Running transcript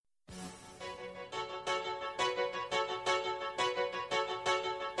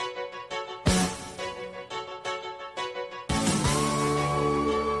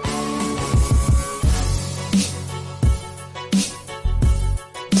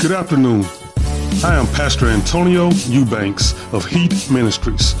Good afternoon. I am Pastor Antonio Eubanks of Heat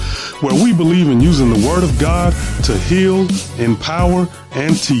Ministries, where we believe in using the Word of God to heal, empower,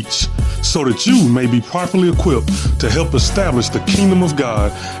 and teach, so that you may be properly equipped to help establish the kingdom of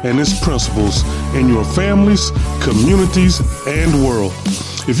God and its principles in your families, communities, and world.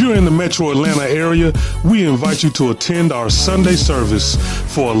 If you're in the metro Atlanta area, we invite you to attend our Sunday service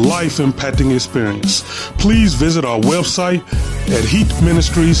for a life-impacting experience. Please visit our website at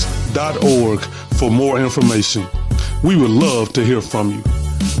heatministries.org for more information. We would love to hear from you.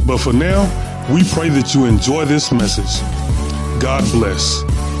 But for now, we pray that you enjoy this message. God bless.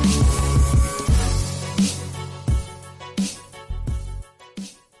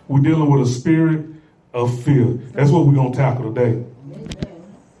 We're dealing with a spirit of fear. That's what we're going to tackle today.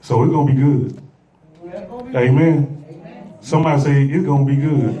 So it's going to be good. Amen. Somebody say it's going to be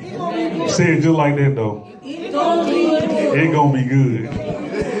good. Say it just like that, though. It's going to be good.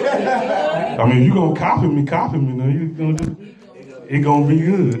 I mean, if you're going to copy me. No, it's going to be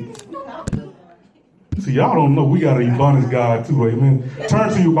good. See, y'all don't know. We got an abundance God, too. Amen. Turn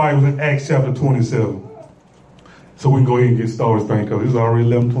to your Bibles in Acts chapter 27. So we can go ahead and get started, because it's already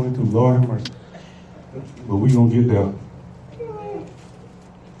 11:22. Lord have mercy. But we're going to get there.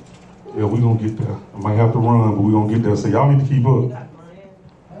 Yeah, we're going to get there. I might have to run, but we're going to get there. So y'all need to keep up.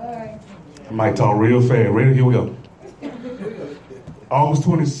 I might talk real fast. Ready? Here we go. August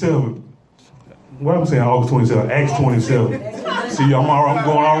 27th. What I'm saying, August 27th. Acts 27. See, I'm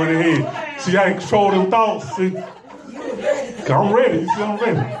going already ahead. See, I ain't control them thoughts. See? I'm ready. You see, I'm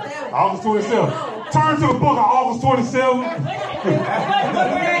ready. August 27th. Turn to the book of August 27th.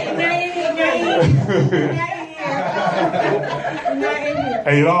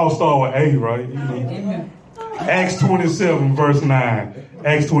 Hey, it all starts with A, right? Acts 27, verse 9.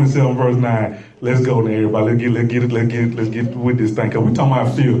 Acts 27, verse 9. Let's go now, everybody. Let's get with this thing. Because we're talking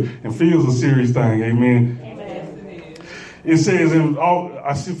about fear. And fear is a serious thing. Amen. It says in,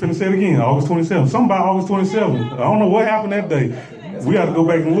 I should finish say it again, August 27th. Something about August 27th. I don't know what happened that day. We got to go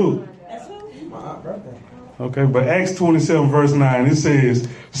back and look. Okay, but Acts 27, verse 9, it says,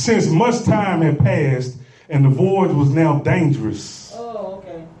 since much time had passed and the voyage was now dangerous. Oh,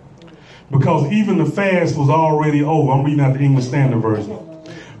 okay. Because even the fast was already over. I'm reading out the English Standard Version.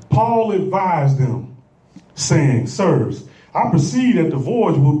 Paul advised them, saying, sirs, I perceive that the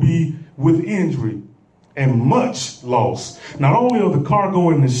voyage will be with injury and much loss, not only of the cargo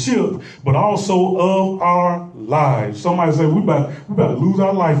and the ship, but also of our lives. Somebody say, we about to lose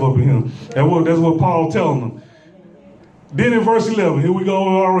our life up in here. That's what Paul telling them. Then in verse 11, here we go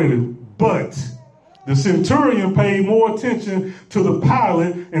already. But the centurion paid more attention to the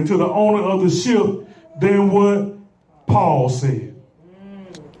pilot and to the owner of the ship than what Paul said.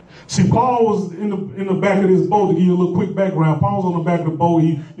 See, Paul was in the back of this boat. To give you a little quick background, Paul's on the back of the boat.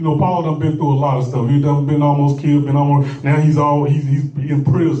 Paul done been through a lot of stuff. He done been almost killed. Now he's in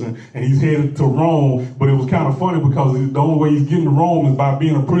prison and he's headed to Rome. But it was kind of funny because the only way he's getting to Rome is by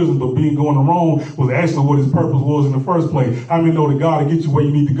being in prison. But going to Rome was actually what his purpose was in the first place. I mean, know that God will get you where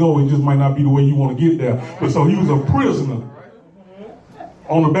you need to go. It just might not be the way you want to get there. But so he was a prisoner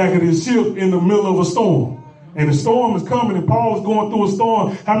on the back of this ship in the middle of a storm. And the storm is coming, and Paul is going through a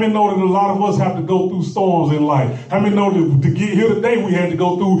storm. How many know that a lot of us have to go through storms in life? How many know that to get here today, we had to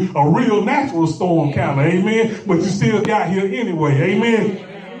go through a real natural storm kind of, amen? But you still got here anyway, amen?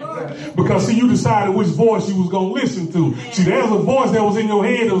 Because, see, you decided which voice you was going to listen to. See, there's a voice that was in your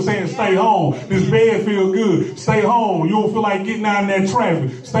head that was saying, stay home. This bed feel good. Stay home. You don't feel like getting out in that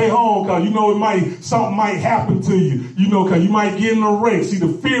traffic. Stay home because, something might happen to you. Because you might get in a wreck. See, the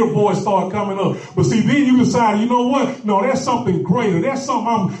fear voice start coming up. But see, then you decided, you know what? No, that's something greater. That's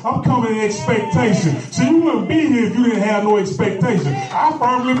something I'm coming in expectation. See, you wouldn't be here if you didn't have no expectation. I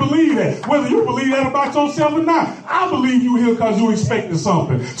firmly believe that. Whether you believe that about yourself or not, I believe you here because you expected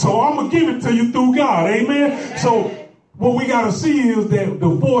something. So I'm going to give it to you through God. Amen. So what we got to see is that the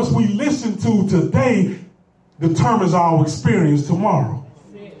voice we listen to today determines our experience tomorrow.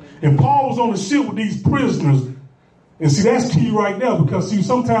 And Paul was on the ship with these prisoners. And see, that's key right there because, see,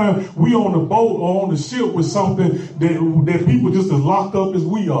 sometimes we on the boat or on the ship with something that people just as locked up as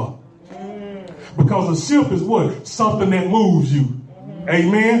we are. Because a ship is what? Something that moves you.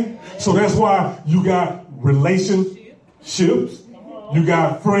 Amen. So that's why you got relationships. You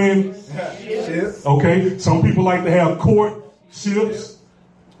got friendships. Okay. Some people like to have courtships.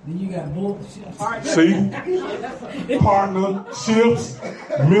 Then you got bullshit. See? Partnerships,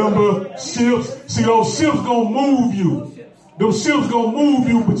 memberships. See, those ships gonna move you. Those ships gonna move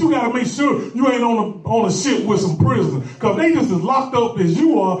you, but you gotta make sure you ain't on a ship with some prisoners. Because they just as locked up as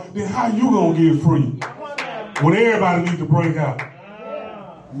you are, then how you gonna get free? When everybody needs to break out.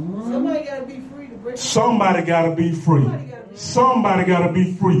 Somebody got to be free to break. Somebody got to be free. Somebody got to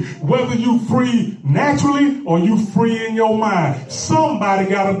be free. Whether you free naturally or you free in your mind, somebody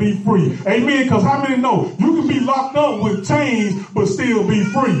got to be free. Amen. Because how many know you can be locked up with chains but still be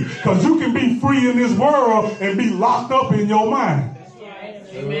free? Because you can be free in this world and be locked up in your mind. That's right.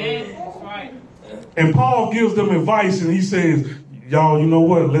 Amen. That's right. And Paul gives them advice and he says, y'all, you know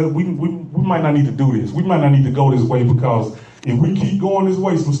what? We might not need to do this. We might not need to go this way because if we keep going this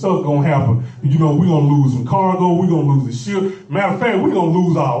way, some stuff gonna happen. You know, we're gonna lose some cargo, we're gonna lose the ship. Matter of fact, we're gonna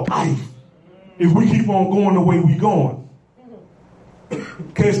lose our life if we keep on going the way we going.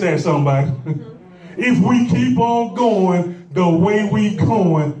 Catch that, somebody. If we keep on going the way we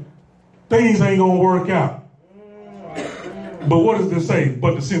going, things ain't gonna work out. But what does this say?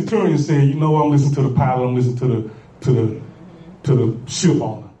 But the centurion said, you know, I'm listening to the pilot, I'm listening to the ship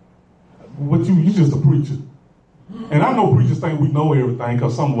owner. But you just a preacher. And I know preachers think we know everything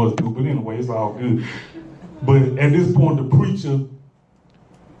because some of us do, but anyway, it's all good. But at this point, the preacher,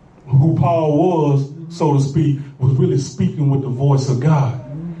 who Paul was, so to speak, was really speaking with the voice of God.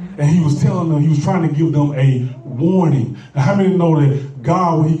 And he was telling them, he was trying to give them a warning. And how many know that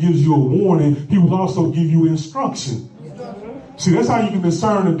God, when he gives you a warning, he will also give you instruction? See, that's how you can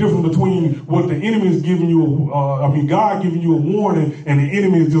discern the difference between what the enemy is giving you, God giving you a warning, and the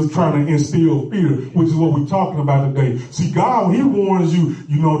enemy is just trying to instill fear, which is what we're talking about today. See, God, when he warns you,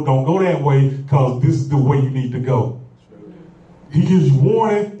 you know, don't go that way because this is the way you need to go. He gives you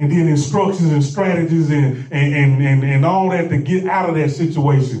warning and then instructions and strategies and all that to get out of that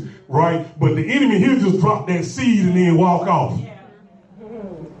situation, right? But the enemy, he'll just drop that seed and then walk off.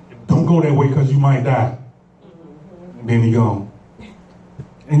 Don't go that way because you might die. And then he gone.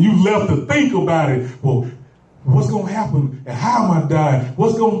 And you left to think about it. Well, what's going to happen? And how am I dying?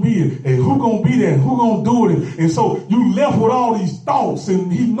 What's going to be it? And who going to be there? And who going to do it? And so you left with all these thoughts. And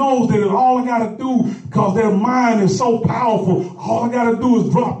he knows that all I got to do, because their mind is so powerful, all I got to do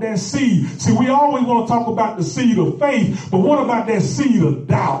is drop that seed. See, we always want to talk about the seed of faith. But what about that seed of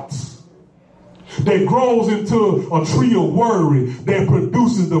doubts that grows into a tree of worry that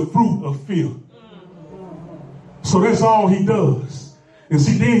produces the fruit of fear? So that's all he does. And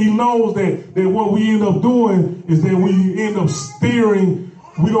see, then he knows that what we end up doing is that we end up steering.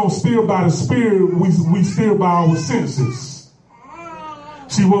 We don't steer by the spirit. We steer by our senses.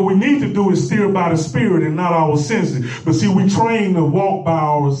 See, what we need to do is steer by the spirit and not our senses. But see, we train to walk by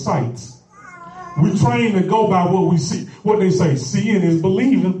our sights. We train to go by what we see. What they say, seeing is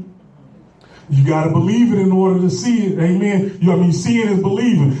believing. You got to believe it in order to see it. Amen. Seeing is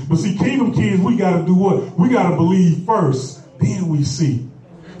believing. But see, kingdom kids, we got to do what? We got to believe first. Then we see.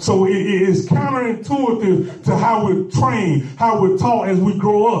 So it is counterintuitive to how we're trained, how we're taught as we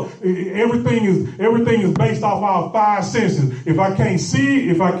grow up. Everything is based off our five senses. If I can't see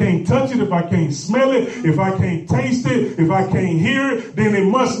it, if I can't touch it, if I can't smell it, if I can't taste it, if I can't hear it, then it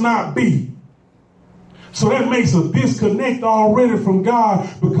must not be. So that makes a disconnect already from God,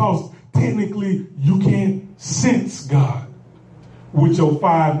 because technically you can't sense God with your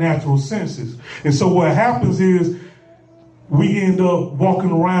five natural senses. And so what happens is, we end up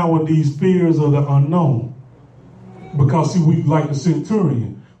walking around with these fears of the unknown. Because, see, we like the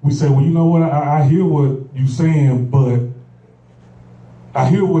centurion. We say, well, you know what? I hear what you're saying, but I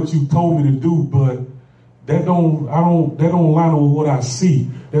hear what you told me to do, but that don't line up with what I see.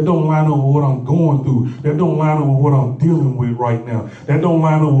 That don't line up with what I'm going through. That don't line up with what I'm dealing with right now. That don't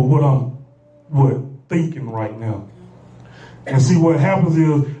line up with what I'm thinking right now. And see, what happens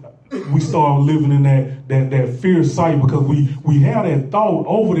is, we start living in that fear sight, because we have that thought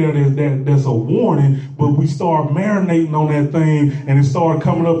over there that's a warning, but we start marinating on that thing, and it starts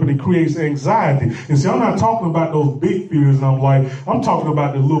coming up and it creates anxiety. And see, I'm not talking about those big fears, and I'm talking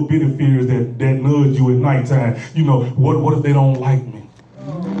about the little bitty fears that nudge you at nighttime. You know, what if they don't like me?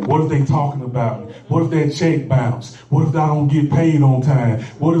 What if they talking about me? What if that check bounce? What if I don't get paid on time?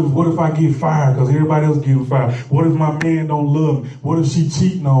 What if I get fired because everybody else getting fired? What if my man don't love me? What if she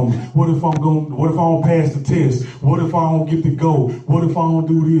cheating on me? What if I don't pass the test? What if I don't get to go? What if I don't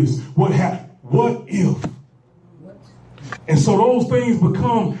do this? What if? And so those things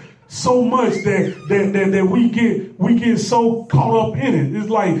become so much that we get so caught up in it. It's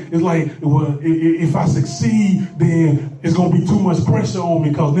like well, if I succeed, then it's gonna be too much pressure on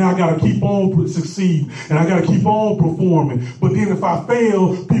me, because now I gotta keep on succeeding and I gotta keep on performing. But then if I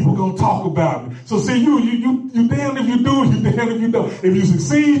fail, people gonna talk about me. So see, you damned if you do, you damned if you don't. If you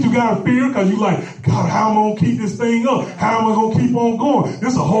succeed, you gotta fear, because you like, God, how am I gonna keep this thing up? How am I gonna keep on going?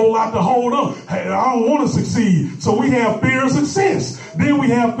 There's a whole lot to hold up. Hey, I don't want to succeed. So we have fear of success. Then we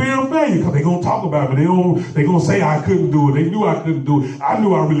have fear of failure because they're going to talk about me. They're going to say I couldn't do it. They knew I couldn't do it. I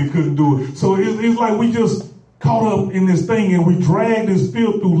knew I really couldn't do it. So it's like we just caught up in this thing and we drag this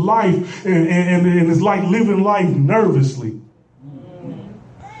fear through life and it's like living life nervously.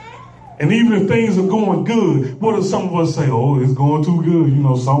 And even if things are going good, what do some of us say? Oh, it's going too good. You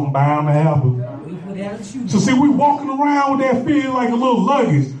know, something bound to happen. So see, we walking around with that fear like a little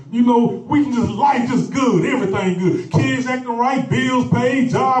luggage. You know, we can life just good, everything good. Kids acting right, bills paid,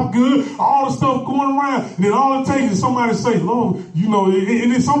 job good, all the stuff going around. And then all it takes is somebody to say, Lord, you know,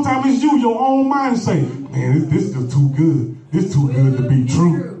 and then sometimes it's you, your own mind, to say, man, this is just too good. This too good to be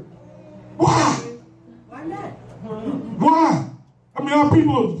true. Why? Why not? Why? I mean, I've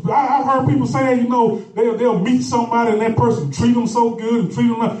heard people say that, you know, they'll meet somebody and that person treat them so good and treat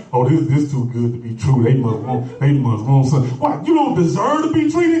them like, oh, this too good to be true. They must want something. What? You don't deserve to be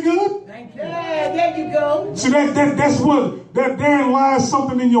treated good? Thank you. Yeah, there you go. See, therein lies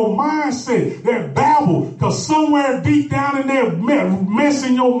something in your mindset, that babble. Because somewhere deep down in there, mess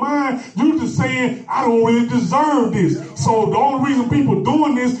in your mind, you just saying, I don't really deserve this. So the only reason people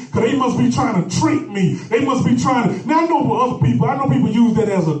doing this, because they must be trying to trick me. They must be trying to, now I know for other people, I know people use that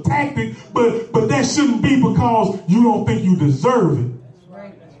as a tactic, but that shouldn't be because you don't think you deserve it.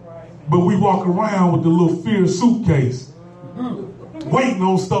 That's right. But we walk around with the little fear suitcase. Waiting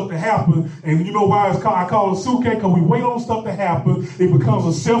on stuff to happen. And you know why I call it a suitcase? Because we wait on stuff to happen. It becomes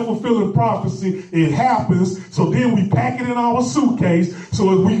a self-fulfilling prophecy. It happens. So then we pack it in our suitcase.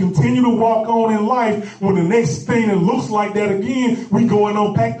 So as we continue to walk on in life, when the next thing that looks like that again, we go and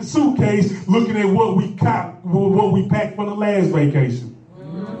unpack the suitcase, looking at what we packed for the last vacation.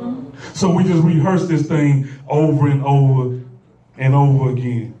 Mm-hmm. So we just rehearse this thing over and over and over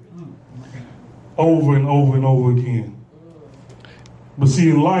again. Over and over and over again. But see,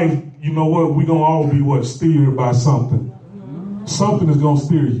 in life, you know what? We're going to all be steered by something. Something is going to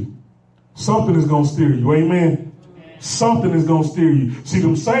steer you. Something is going to steer you. Amen? Something is going to steer you. See,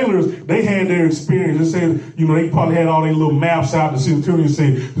 them sailors, they had their experience. They said, you know, they probably had all their little maps out. The centurion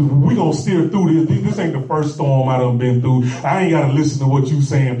said, we're going to steer through this. This ain't the first storm I done been through. I ain't got to listen to what you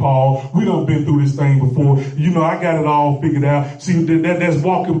saying, Paul. We done been through this thing before. You know, I got it all figured out. See, that's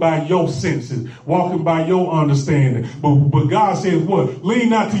walking by your senses, walking by your understanding. But God says what? Lean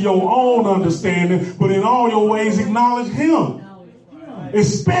not to your own understanding, but in all your ways acknowledge him.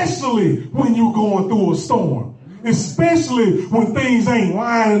 Especially when you're going through a storm. Especially when things ain't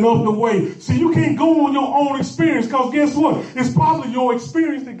lining up the way. See, you can't go on your own experience because guess what? It's probably your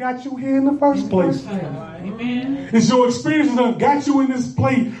experience that got you here in the first place. Amen. It's your experience that got you in this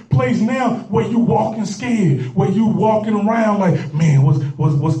place now where you walking scared, where you walking around like, man,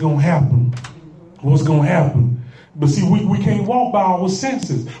 what's going to happen? What's going to happen? But see, we can't walk by our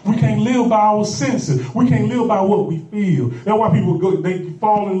senses. We can't live by our senses. We can't live by what we feel. That's why people they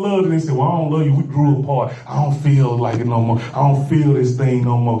fall in love and they say, well, I don't love you. We grew apart. I don't feel like it no more. I don't feel this thing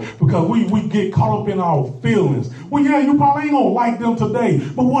no more. Because we get caught up in our feelings. Well, yeah, you probably ain't going to like them today.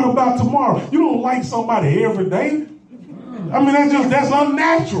 But what about tomorrow? You don't like somebody every day. I mean, that's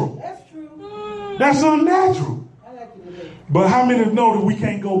unnatural. That's true. That's unnatural. But how many know that we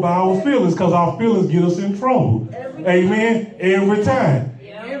can't go by our feelings because our feelings get us in trouble? Amen. Every time.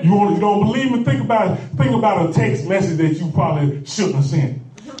 Yeah. You don't believe me? Think about a text message that you probably shouldn't have sent.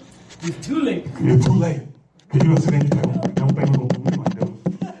 It's too late. It's too late. You don't say that. Don't think we're going to do me like that.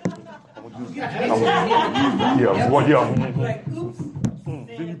 Like, oops.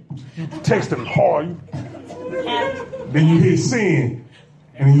 Then you text them hard. Then you hit send.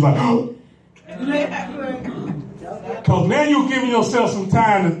 And you're like, oh. Because now you're giving yourself some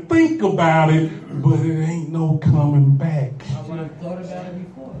time to think about it, but it ain't no coming back. I would have thought about it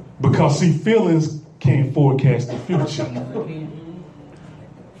before. Because, see, feelings can't forecast the future.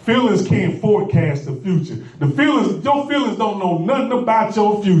 Feelings can't forecast the future. Your feelings don't know nothing about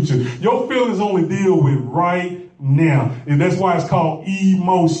your future. Your feelings only deal with right now. And that's why it's called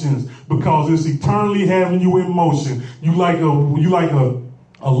emotions, because it's eternally having you in motion. You like a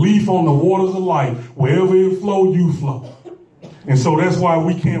leaf on the waters of life. Wherever it flow, you flow. And so that's why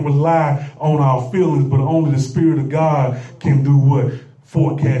we can't rely on our feelings, but only the Spirit of God can do what?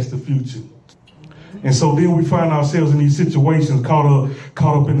 Forecast the future. And so then we find ourselves in these situations, caught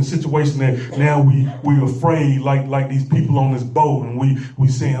up in the situation that now we're afraid, like these people on this boat, and we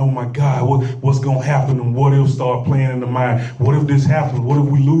saying, oh my God, what's gonna happen? And what if start playing in the mind? What if this happens? What if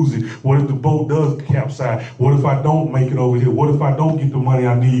we lose it? What if the boat does capsize? What if I don't make it over here? What if I don't get the money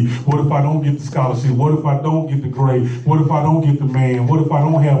I need? What if I don't get the scholarship? What if I don't get the grade? What if I don't get the man? What if I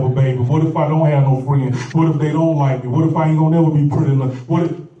don't have a baby? What if I don't have no friend? What if they don't like me? What if I ain't gonna never be pretty enough? What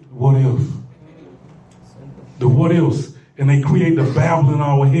if? The what ifs And they create the babble in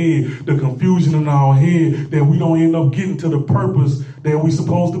our head, the confusion in our head, that we don't end up getting to the purpose that we're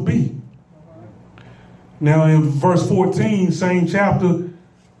supposed to be. Now in verse 14, same chapter,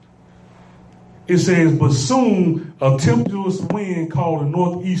 it says, but soon a tempestuous wind called a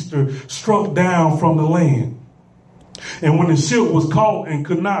northeaster struck down from the land. And when the ship was caught and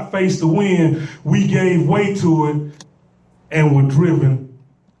could not face the wind, we gave way to it and were driven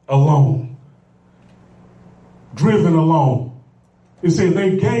along. Driven along. It said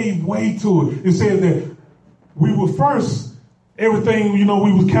they gave way to it. It said that we were first, everything, we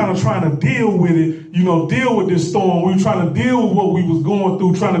was kind of trying to deal with it, deal with this storm. We were trying to deal with what we was going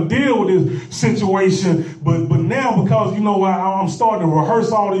through, trying to deal with this situation. But now, because, I'm starting to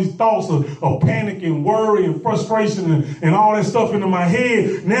rehearse all these thoughts of panic and worry and frustration and all that stuff into my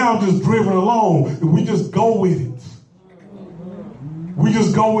head, now I'm just driven along. We just go with it. We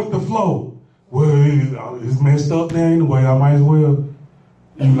just go with the flow. Well, it's messed up now anyway. I might as well.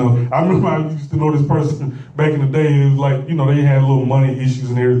 I remember I used to know this person back in the day. It was like, they had little money issues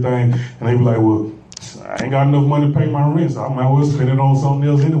and everything. And they be like, well, I ain't got enough money to pay my rent, so I might as well spend it on something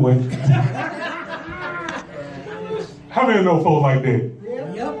else anyway. How many know folks like that?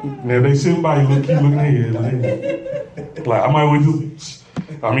 Yep. Now they sitting by you, keep looking ahead. Like, I might as well just,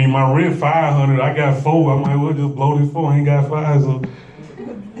 my rent $500, I got $4. I might as well just blow this $4. I ain't got $5, so.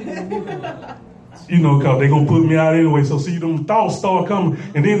 Because they're going to put me out anyway. So see, them thoughts start coming.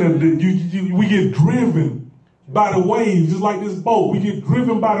 And then we get driven by the waves, just like this boat. We get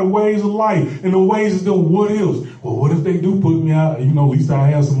driven by the waves of life. And the waves is the what ifs. Well, what if they do put me out? At least I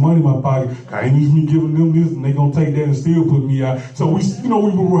have some money in my pocket. I ain't need me giving them this, and they going to take that and still put me out. So we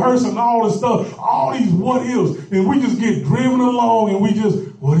were rehearsing all this stuff, all these what ifs. And we just get driven along, and we just,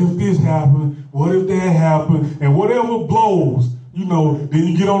 what if this happened? What if that happened? And whatever blows. Then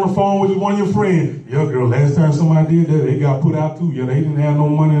you get on the phone with one of your friends. Yeah, girl, last time somebody did that, they got put out too. Yeah, they didn't have no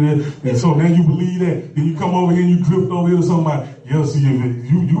money there. And so now you believe that. Then you come over here and you drift over here to somebody. Yeah, see,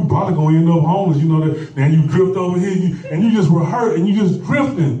 you probably going to end up homeless, that. Then you drift over here and you just rehearse and you just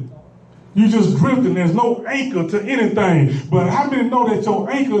drifting. You just drifting. There's no anchor to anything. But how many know that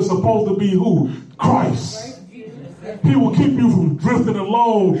your anchor is supposed to be who? Christ. He will keep you from drifting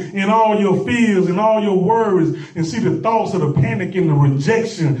along in all your fears and all your worries and see the thoughts of the panic and the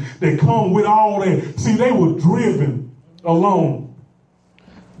rejection that come with all that. See, they were driven along.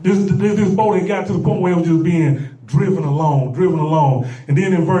 This boat had got to the point where it was just being driven along. And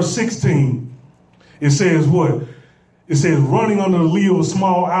then in verse 16, it says what? It says, running under the lee of a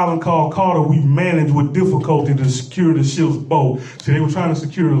small island called Carter, we managed with difficulty to secure the ship's boat. See, they were trying to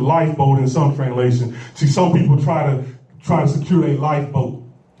secure the lifeboat in some translation. See, some people try to secure a lifeboat.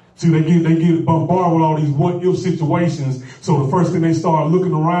 See, they get bombarded with all these what-if situations. So the first thing they start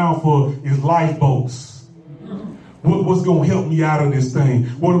looking around for is lifeboats. What's going to help me out of this thing?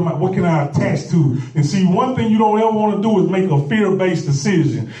 What can I attach to? And see, one thing you don't ever want to do is make a fear-based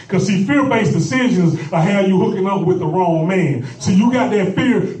decision. Because see, fear-based decisions are how you hooking up with the wrong man. So you got that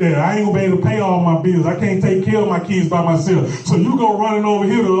fear that I ain't going to be able to pay all my bills. I can't take care of my kids by myself. So you go running over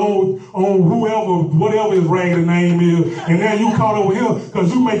here to old whoever, whatever his ragged name is. And now you caught over here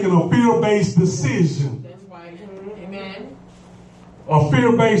because you're making a fear-based decision. That's right. Amen. A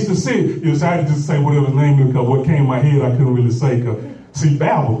fear-based decision. Yes, I had to just say whatever his name is because what came in my head I couldn't really say. See,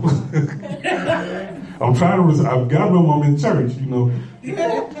 babble. I'm trying to. I've got to remember I'm in church,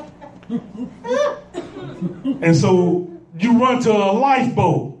 And so you run to a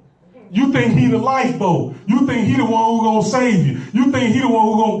lifeboat. You think he the lifeboat. You think he the one who's going to save you. You think he the one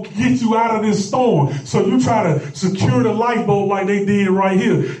who's going to get you out of this storm. So you try to secure the lifeboat like they did right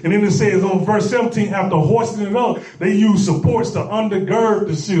here. And then it says on verse 17, after hoisting it up, they use supports to undergird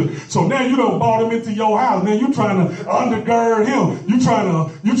the ship. So now you done brought him into your house. Now you trying to undergird him. You trying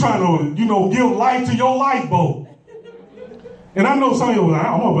to, give life to your lifeboat. And I know some of you are like,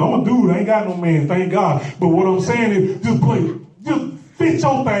 I'm a dude. I ain't got no man, thank God. But what I'm saying is just fit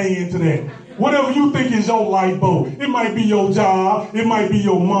your thing into that. Whatever you think is your lifeboat. It might be your job. It might be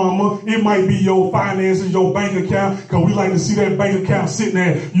your mama. It might be your finances, your bank account. Because we like to see that bank account sitting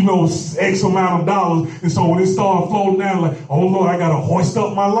there, X amount of dollars. And so when it starts floating down, like, oh, Lord, I got to hoist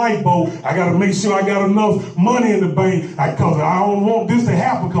up my lifeboat. I got to make sure I got enough money in the bank. Because I don't want this to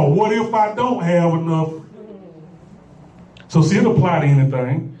happen. Because what if I don't have enough? So see, it apply to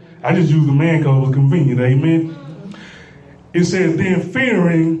anything. I just use the man because it was convenient. Amen. It says, then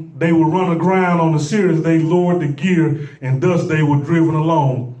fearing they would run aground on the Sirius, they lowered the gear, and thus they were driven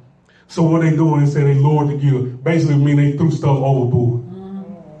along. So what they doing is say they lowered the gear. Basically, mean they threw stuff overboard.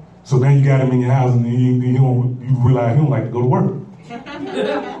 So now you got him in your house, and you realize he don't like to go to work. Now you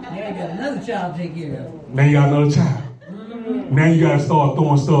got another child to take care of. Now you got another child. Now you got to start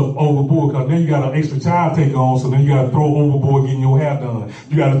throwing stuff overboard because now you got an extra child taker on, so then you got to throw overboard getting your hair done.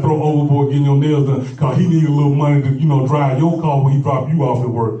 You got to throw overboard getting your nails done because he need a little money to, drive your car when he drop you off at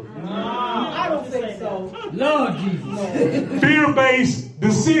work. I don't think so. Lord Jesus. Fear-based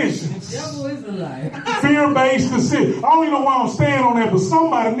decisions. The devil is a liar. Fear-based decisions. I don't even know why I'm staying on that, but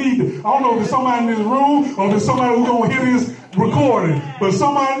somebody need it. I don't know if there's somebody in this room or there's somebody who's going to hear this recording, but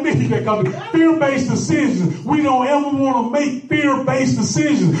somebody needs that because fear-based decisions. We don't ever want to make fear-based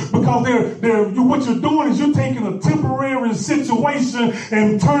decisions because what you're doing is you're taking a temporary situation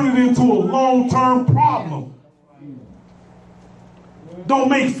and turning it into a long-term problem. Don't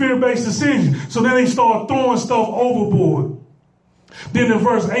make fear-based decisions. So then they start throwing stuff overboard. Then in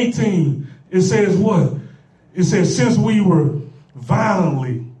verse 18, it says what? It says, since we were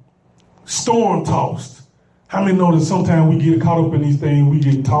violently storm-tossed. How many know that sometimes we get caught up in these things, we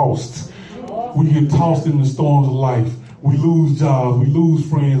get tossed. We get tossed in the storms of life. We lose jobs, we lose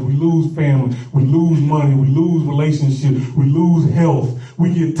friends, we lose family, we lose money, we lose relationships, we lose health.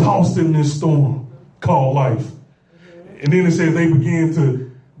 We get tossed in this storm called life. And then it says they began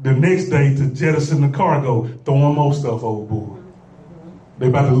to, the next day, to jettison the cargo, throwing more stuff overboard. They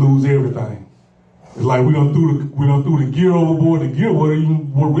about to lose everything. It's like we're gonna throw the gear overboard. The gear wasn't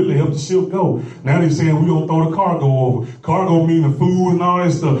even what really helped the ship go. Now they're saying we're gonna throw the cargo over. Cargo meaning the food and all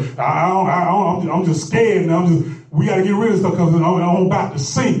that stuff. I'm just scared now. We got to get rid of stuff because I'm about to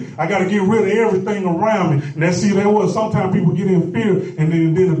sink. I got to get rid of everything around me. And that's sometimes people get in fear and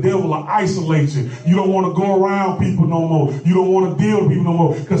then the devil will isolate you. You don't want to go around people no more. You don't want to deal with people no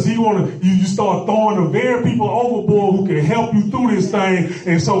more because you start throwing the very people overboard who can help you through this thing.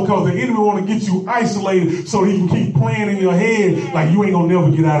 And so because the enemy want to get you isolated so he can keep playing in your head like you ain't going to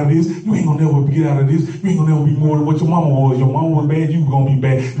never get out of this. You ain't going to never get out of this. You ain't going to never be more than what your mama was. Your mama was bad. You going to be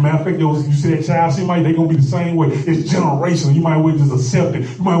bad. Matter of fact, you see that child, they going to be the same way. It's generational. You might well just accept it.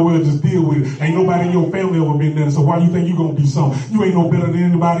 You might well just deal with it. Ain't nobody in your family ever been there. So why you think you going to be something? You ain't no better than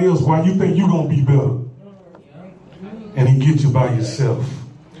anybody else. Why you think you going to be better? And he gets you by yourself.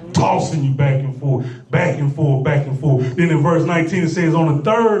 Tossing you back and forth, back and forth, back and forth. Then in verse 19 it says, on the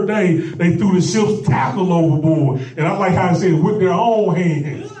third day, they threw the ship's tackle overboard. And I like how it says, with their own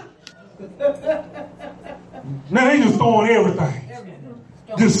hands. Now they just throwing everything.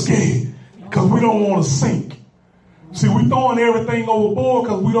 Just scared. Because we don't want to sink. See, we throwing everything overboard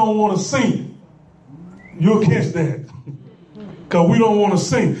because we don't want to sink. You'll catch that. Because we don't want to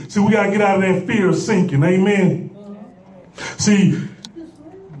sink. See, we got to get out of that fear of sinking. Amen. See,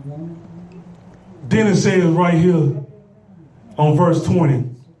 then it says right here on verse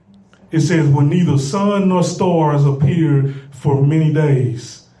 20, it says, when neither sun nor stars appeared for many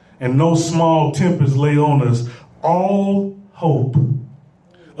days, and no small tempest lay on us, all hope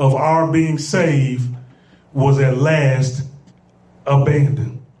of our being saved was at last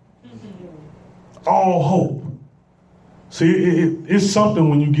abandoned. All hope. See, it's something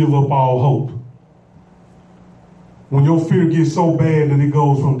when you give up all hope. When your fear gets so bad that it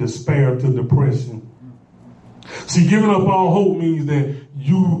goes from despair to depression. See, giving up all hope means that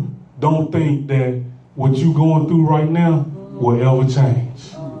you don't think that what you're going through right now will ever change.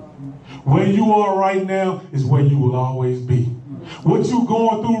 Where you are right now is where you will always be. What you're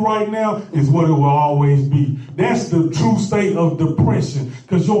going through right now is what it will always be. That's the true state of depression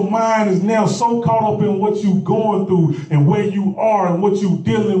because your mind is now so caught up in what you're going through and where you are and what you're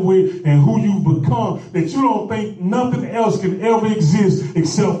dealing with and who you've become that you don't think nothing else can ever exist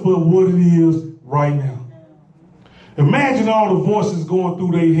except for what it is right now. Imagine all the voices going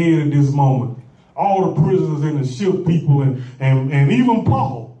through their head at this moment. All the prisoners and the ship people and even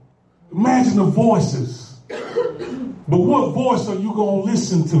Paul. Imagine the voices. But what voice are you going to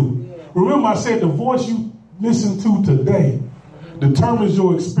listen to? Remember I said the voice you listen to today determines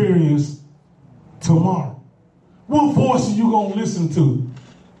your experience tomorrow. What voice are you going to listen to?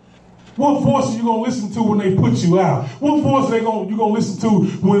 What voice are you going to listen to when they put you out? What voice are you going to listen to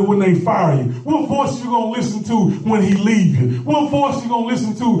when they fire you? What voice are you going to listen to when he leaves you? What voice are you going to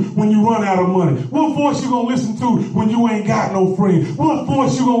listen to when you run out of money? What voice are you going to listen to when you ain't got no friends? What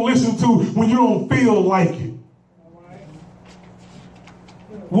voice are you going to listen to when you don't feel like it?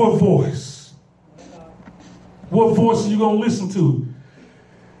 What voice? What voice are you going to listen to?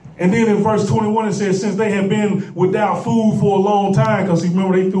 And then in verse 21 it says, since they had been without food for a long time, because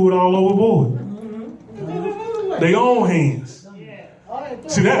remember they threw it all overboard. Their own hands.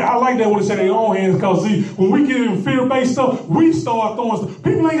 See, that I like that when they say their own hands, because see, when we get in fear-based stuff, we start throwing stuff.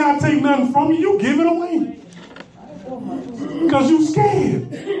 People ain't got to take nothing from you. You give it away. Because you scared.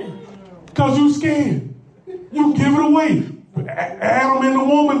 Because you scared. You give it away. Adam and the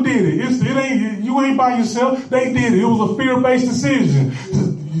woman did it. You ain't by yourself. They did it. It was a fear-based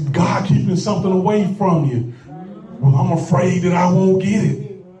decision. God keeping something away from you. Well, I'm afraid that I won't get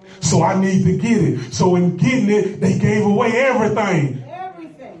it. So I need to get it. So in getting it, they gave away everything.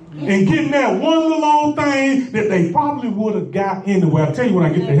 And getting that one little old thing that they probably would have got anyway. I tell you, when I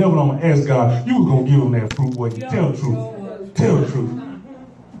get to heaven, I'm going to ask God, you was going to give them that fruit, wasn't you? Tell the truth. Tell the truth.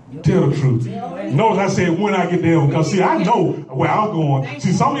 Tell the truth. Notice I said when I get to heaven, because see, I know where I'm going.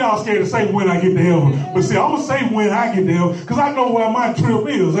 See, some of y'all scared to say when I get to heaven. But see, I'm going to say when I get to heaven, because I know where my trip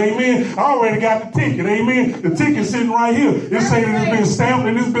is. Amen. I already got the ticket. Amen. The ticket's sitting right here. It say that it's been stamped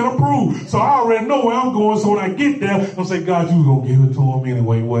and it's been approved. So I already know where I'm going. So when I get there, I'm going to say, God, you was going to give it to him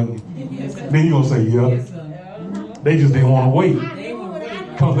anyway, wasn't you? Yes, then you're going to say, yeah. Yes, they just didn't want to wait.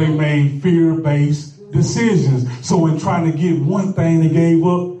 Because they made fear-based decisions. So in trying to get one thing, they gave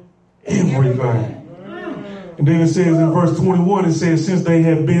up everything. And then it says in verse 21, it says, since they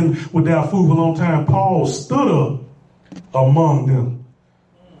had been without food for a long time, Paul stood up among them.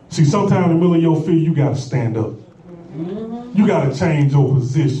 See, sometimes in the middle of your fear, you got to stand up. You got to change your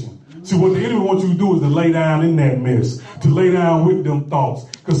position. See, what the enemy wants you to do is to lay down in that mess, to lay down with them thoughts.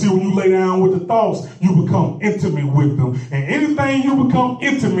 Because see, when you lay down with the thoughts, you become intimate with them. And anything you become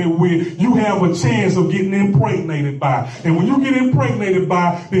intimate with, you have a chance of getting impregnated by. And when you get impregnated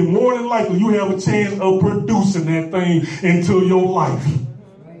by, then more than likely you have a chance of producing that thing into your life.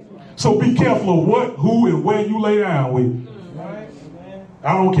 So be careful of what, who, and where you lay down with.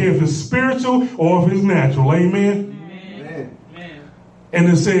 I don't care if it's spiritual or if it's natural. Amen? And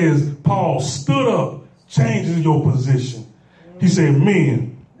it says, Paul stood up, changes your position. He said,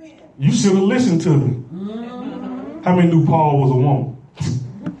 men, you should have listened to me. How many knew Paul was a woman?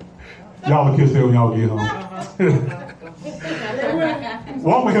 Y'all will catch that when y'all get home.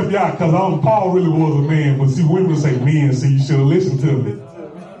 Well, I'm going to help y'all because Paul really was a man. But see, women say, men, see, you should have listened to me.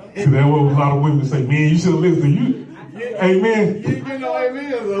 See, that was a lot of women say, man, you should have listened to you. Amen. You know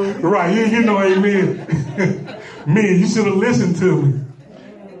amen, though. Right, you know amen. Men, you should have listened to me.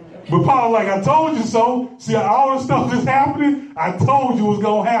 But Paul, like, I told you so. See, all the stuff that's happening, I told you was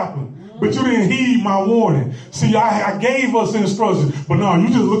going to happen. But you didn't heed my warning. See, I gave us instructions. But no, you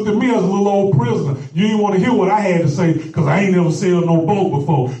just looked at me as a little old prisoner. You didn't want to hear what I had to say because I ain't never sailed no boat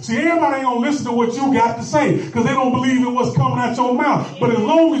before. See, everybody ain't going to listen to what you got to say because they don't believe in what's coming out your mouth. But as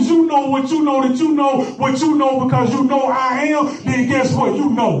long as you know what you know, that you know what you know because you know I am, then guess what? You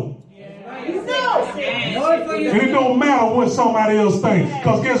know. And it don't matter what somebody else thinks.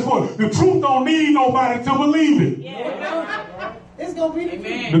 Because guess what? The truth don't need nobody to believe it. It's going to be the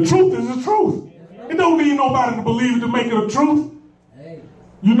truth. The truth is the truth. It don't need nobody to believe it to make it a truth.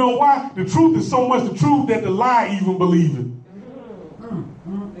 You know why? The truth is so much the truth that the lie even believe it.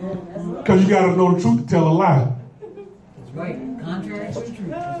 Because you got to know the truth to tell a lie. That's right. Contrary to the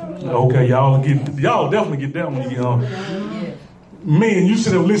truth. Okay, y'all definitely get that when you get home. Men, you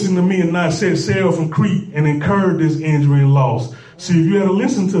should have listened to me and not set sail from Crete and incurred this injury and loss. See, if you had to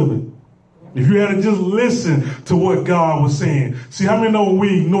listen to me, if you had to just listen to what God was saying. See, how many know when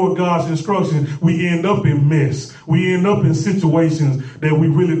we ignore God's instructions, we end up in mess. We end up in situations that we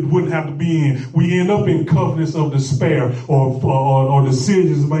really wouldn't have to be in. We end up in covenants of despair or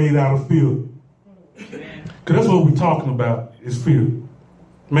decisions made out of fear. Because that's what we're talking about is fear.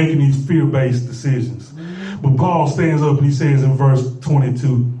 Making these fear-based decisions. But Paul stands up and he says in verse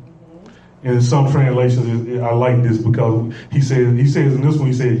 22, and in some translations, I like this because he says in this one,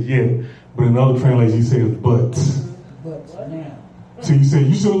 he says, yeah. But in other translations, he says, but. So he said,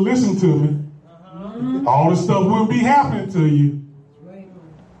 you should have listened to me. All this stuff wouldn't be happening to you.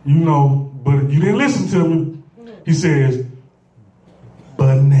 You know, but you didn't listen to me. He says,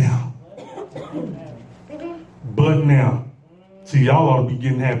 but now. But now. See, y'all ought to be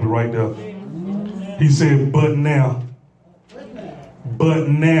getting happy right there. He said, but now. But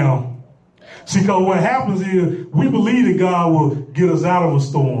now. See, because what happens is we believe that God will get us out of a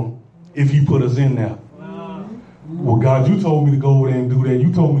storm if he put us in there. Well, God, you told me to go over there and do that.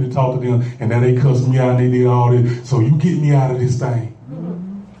 You told me to talk to them, and now they cussed me out and they did all this. So you get me out of this thing.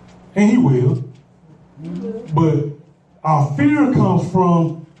 And he will. But our fear comes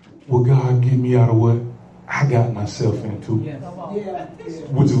from, will God get me out of what I got myself into?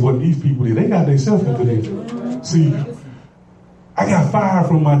 Which is what these people did. They got themselves into this. See, I got fired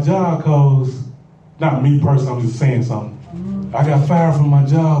from my job because, not me personally, I'm just saying something. I got fired from my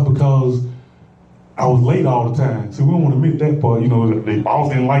job because I was late all the time. So we don't want to admit that part. You know, the boss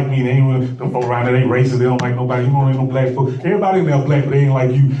didn't like me. They ain't them folks around there, they racist. They don't like nobody. You know, ain't no black folks. Everybody in there black, but they ain't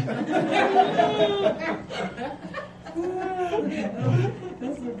like you.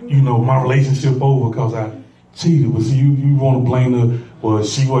 You know, my relationship over because cheated. But see, you want to blame her. Well,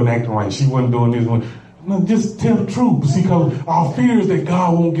 she wasn't acting right. She wasn't doing this one. No, just tell the truth. See, because our fear is that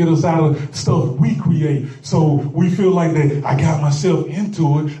God won't get us out of stuff we create. So we feel like that I got myself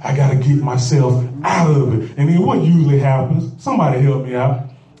into it. I got to get myself out of it. And then what usually happens? Somebody help me out.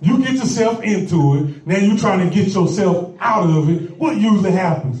 You get yourself into it. Now you're trying to get yourself out of it. What usually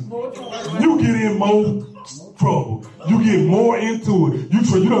happens? You get in more trouble. You get more into it.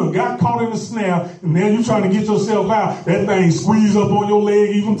 You done got caught in the snare, and now you're trying to get yourself out. That thing squeeze up on your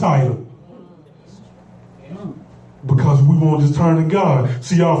leg even tighter. Because we won't just turn to God.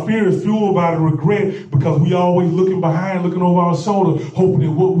 See, our fear is fueled by the regret because we always looking behind, looking over our shoulder, hoping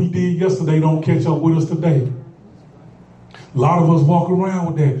that what we did yesterday don't catch up with us today. A lot of us walk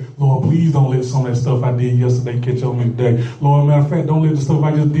around with that. Lord, please don't let some of that stuff I did yesterday catch up with me today. Lord, matter of fact, don't let the stuff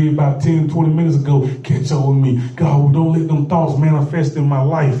I just did about 10, 20 minutes ago catch up with me. God, don't let them thoughts manifest in my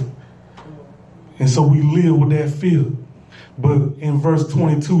life. And so we live with that fear. But in verse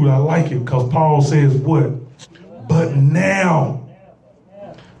 22, I like it because Paul says what? But now.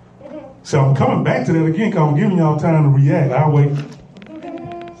 So I'm coming back to that again because I'm giving y'all time to react. I'll wait.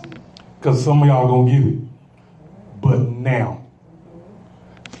 Because some of y'all going to get it. But now.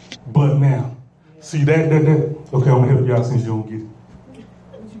 But now. See that. Okay, I'm going to help y'all since you don't get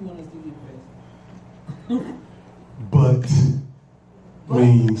it. But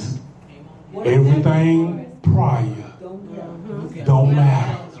means everything prior don't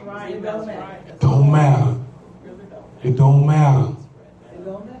matter. Don't matter. It don't matter.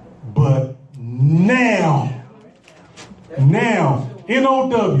 But now,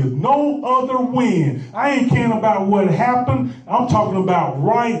 N-O-W, no other when. I ain't caring about what happened. I'm talking about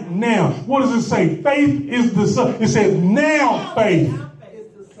right now. What does it say? Faith is it says now faith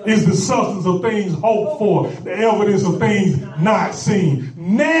is the substance of things hoped for, the evidence of things not seen.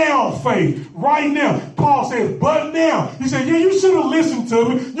 Now faith, right now. Paul says, but now. He said, yeah, you should have listened to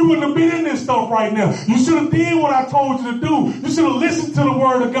me. You wouldn't have been in this stuff right now. You should have did what I told you to do. You should have listened to the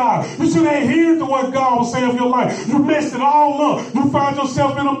word of God. You should have adhered to what God was saying of your life. You messed it all up. You found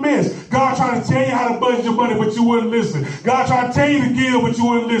yourself in a mess. God tried to tell you how to budget your money, but you wouldn't listen. God tried to tell you to give, but you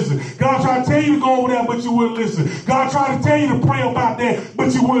wouldn't listen. God tried to tell you to go over there, but you wouldn't listen. God tried to tell you to pray about that,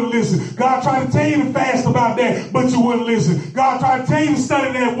 but you wouldn't listen. God tried to tell you to fast about that, but you wouldn't listen. God tried to tell you to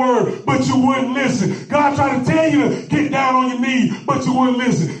study that word, but you wouldn't listen. God tried to tell you to get down on your knees, but you wouldn't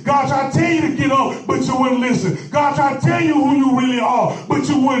listen. God tried to tell you to get up, but you wouldn't listen. God tried to tell you who you really are, but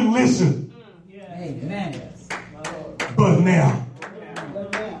you wouldn't listen. Amen. But now.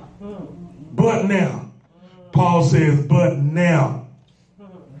 But now. Paul says, but now.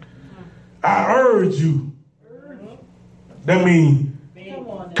 I urge you. That means,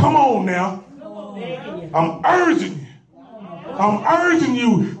 come on now. I'm urging you. I'm urging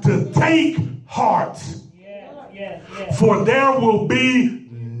you to take heart. For there will be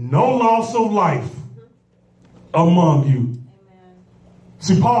no loss of life among you.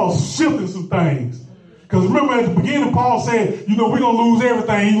 See, Paul's shifting some things. Because remember at the beginning, Paul said, we're going to lose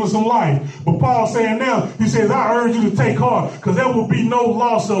everything, even some life. But Paul's saying now, he says, I urge you to take heart, because there will be no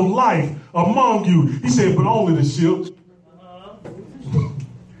loss of life among you. He said, but only the ship.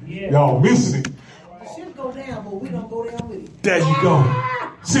 Y'all missing it. The ship go down, but we don't go down with it. There you go.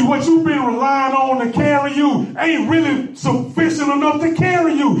 See, what you've been relying on to carry you ain't really sufficient enough to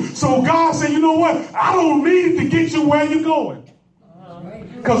carry you. So God said, you know what? I don't need to get you where you're going.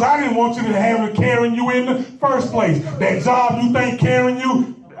 Because I didn't want you to have it carrying you in the first place. That job you think carrying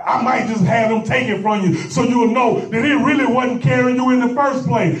you, I might just have them take it from you so you'll know that it really wasn't carrying you in the first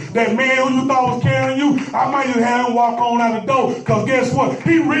place. That man who you thought was carrying you, I might just have him walk on out the door. Because guess what?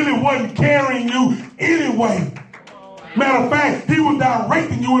 He really wasn't carrying you anyway. Matter of fact, he was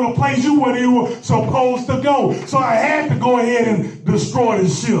directing you in a place you weren't even supposed to go. So I had to go ahead and destroy the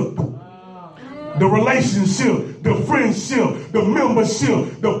ship. The relationship, the friendship, the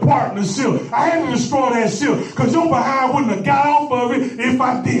membership, the partnership. I had to destroy that ship because your behind wouldn't have got off of it if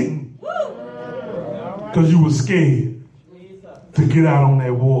I didn't. Because you were scared to get out on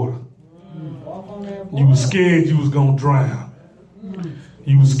that water. You were scared you was going to drown.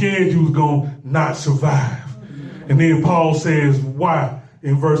 You were scared you was going to not survive. And then Paul says, why?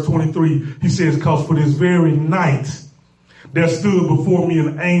 In verse 23, he says, because for this very night, there stood before me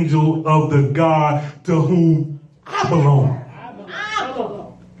an angel of the God to whom I belong.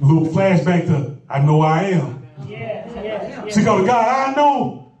 Little flashback to I know I am. See, because God, I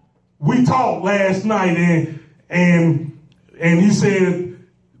know we talked last night and he said,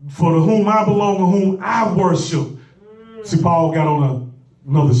 for to whom I belong and whom I worship. See, Paul got on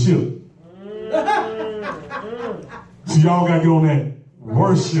another ship. So y'all got to get on that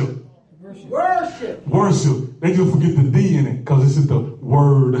worship. Worship. They just forget the D in it because this is the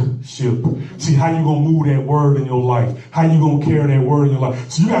word-ship. See, how you going to move that word in your life? How you going to carry that word in your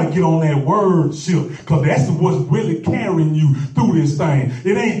life? So you got to get on that word-ship because that's what's really carrying you through this thing.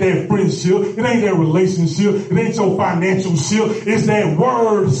 It ain't that friendship. It ain't that relationship. It ain't your financial ship. It's that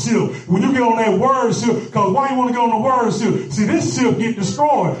word-ship. When you get on that word-ship, because why you want to get on the word-ship? See, this ship get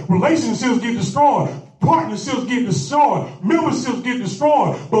destroyed. Relationships get destroyed. Partnerships get destroyed. Memberships get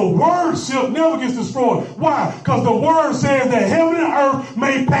destroyed. But wordship never gets destroyed. Why? Because the word says that heaven and earth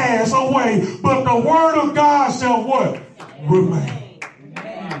may pass away, but the word of God shall what? Remain.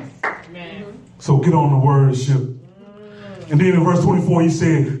 So get on the wordship. And then in verse 24 he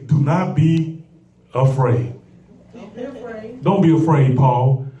said, do not be afraid. Don't be afraid,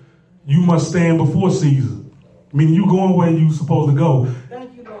 Paul. You must stand before Caesar. Meaning you going where you supposed to go.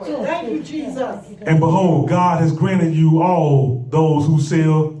 Thank you, Jesus. And behold, God has granted you all those who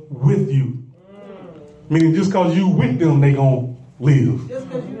sail with you. Meaning just because you with them, they gonna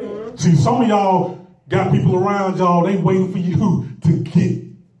live. See, some of y'all got people around y'all, they waiting for you to get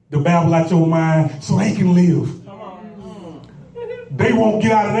the Bible out your mind so they can live. They won't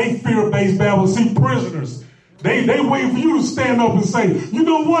get out of their fear-based Bible. See, prisoners, they waiting for you to stand up and say, you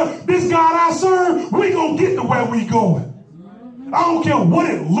know what, this God I serve, we gonna get to where we going. I don't care what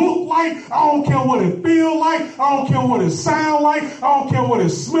it look like. I don't care what it feel like. I don't care what it sound like. I don't care what it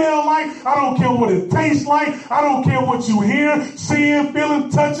smell like. I don't care what it tastes like. I don't care what you hear, seeing, feeling,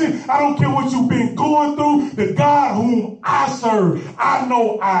 touching. I don't care what you've been going through. The God whom I serve, I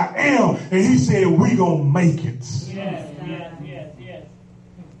know I am. And he said, we gonna make it. Yes.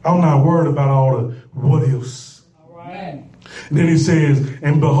 I'm not worried about all the what ifs. All right. And then he says,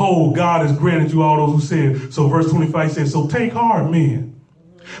 and behold, God has granted you all those who said. So verse 25 says, so take heart, men,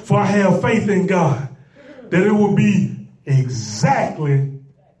 for I have faith in God, that it will be exactly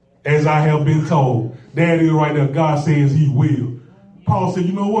as I have been told. There it is right there. God says he will. Paul said,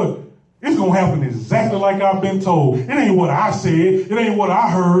 you know what? It's going to happen exactly like I've been told. It ain't what I said. It ain't what I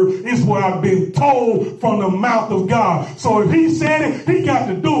heard. It's what I've been told from the mouth of God. So if he said it, he got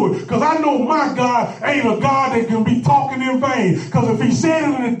to do it. Because I know my God ain't a God that can be talking in vain. Because if he said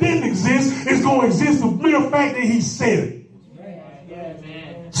it and it didn't exist, it's going to exist the mere fact that he said it.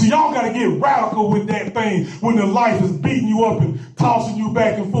 So y'all got to get radical with that thing when the life is beating you up and tossing you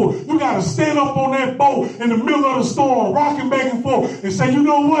back and forth. You got to stand up on that boat in the middle of the storm, rocking back and forth and say, you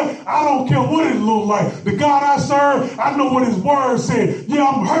know what? I don't care what it looks like. The God I serve, I know what his word said. Yeah,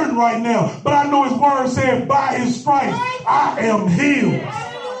 I'm hurting right now, but I know his word said by his stripes, I am healed.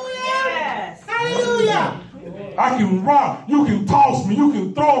 Yes. Hallelujah. I can rock, you can toss me, you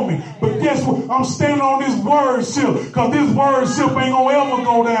can throw me. But guess what? I'm standing on this word ship because this word ship ain't going to ever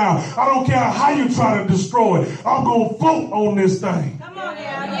go down. I don't care how you try to destroy it. I'm going to float on this thing. Come on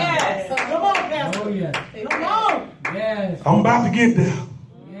now. Yes. Come on, Pastor. Oh, yes. Come on. Yes. I'm about to get there.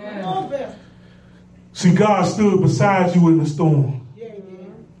 Yes. Come on, Pastor. See, God stood beside you in the storm. Yeah.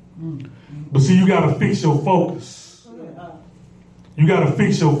 But see, you got to fix your focus. You got to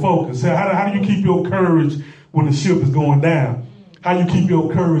fix your focus. How do you keep your courage when the ship is going down? How you keep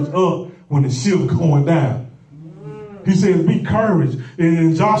your courage up when the ship is going down? He says, be courage.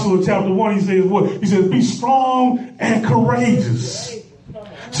 In Joshua chapter 1, he says what? He says, be strong and courageous.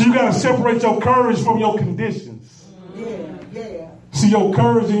 So you got to separate your courage from your conditions. Yeah. See, your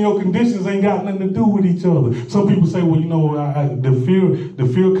courage and your conditions ain't got nothing to do with each other. Some people say, well, you know, the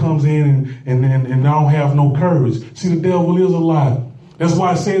fear comes in and I don't have no courage. See, the devil is a lie. That's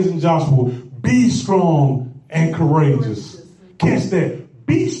why it says in Joshua, be strong and courageous. Catch that.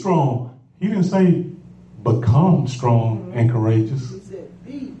 Be strong. He didn't say become strong and courageous.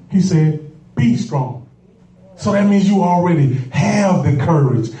 He said be strong. So that means you already have the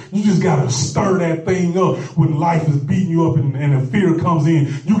courage. You just got to stir that thing up when life is beating you up and the fear comes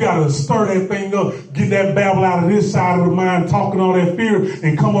in. You got to stir that thing up. Get that babble out of this side of the mind, talking all that fear,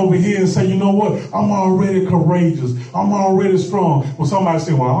 and come over here and say, you know what? I'm already courageous. I'm already strong. Well, somebody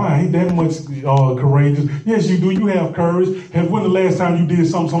say, well, I ain't that much courageous. Yes, you do. You have courage. And when the last time you did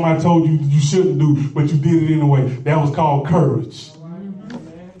something somebody told you you shouldn't do, but you did it anyway? That was called courage.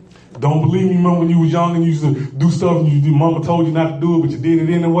 Don't believe me, remember when you was young and you used to do stuff and your mama told you not to do it, but you did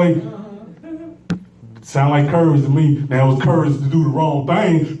it anyway? Sound like courage to me. Now, it was courage to do the wrong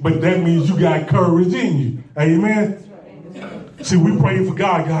thing, but that means you got courage in you. Amen? See, we pray for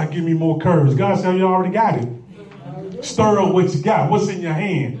God. God, give me more courage. God said, you already got it. Stir up what you got. What's in your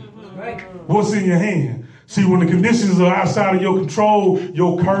hand? What's in your hand? See, when the conditions are outside of your control,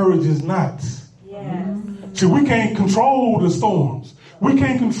 your courage is not. See, we can't control the storms. We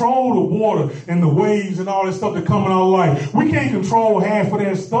can't control the water and the waves and all that stuff that come in our life. We can't control half of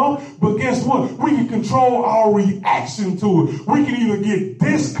that stuff. But guess what? We can control our reaction to it. We can either get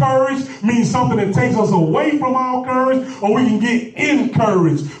discouraged, meaning something that takes us away from our courage, or we can get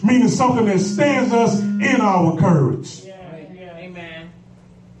encouraged, meaning something that stands us in our courage. Amen.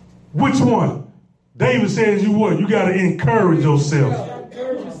 Which one? David says you what? You got to encourage yourself.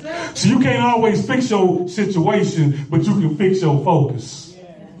 So you can't always fix your situation, but you can fix your focus.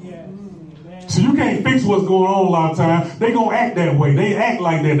 So you can't fix what's going on a lot of times. They going to act that way. They act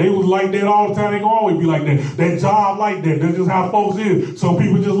like that. They was like that all the time. They going to always be like that. That job like that. That's just how folks is. Some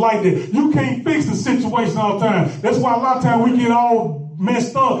people just like that. You can't fix the situation all the time. That's why a lot of times we get all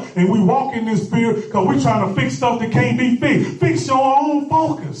messed up and we walk in this fear because we're trying to fix stuff that can't be fixed. Fix your own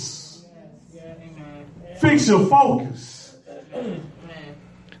focus. Fix your focus.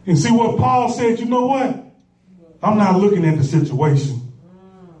 And see what Paul said, you know what? I'm not looking at the situation.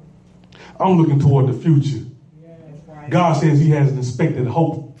 I'm looking toward the future. God says he has an expected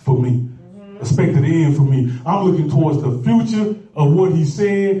hope for me, expected end for me. I'm looking towards the future of what he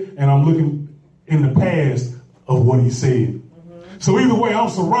said, and I'm looking in the past of what he said. So either way, I'm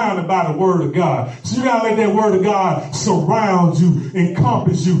surrounded by the word of God. So you got to let that word of God surround you,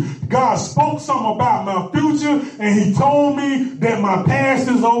 encompass you. God spoke something about my future, and he told me that my past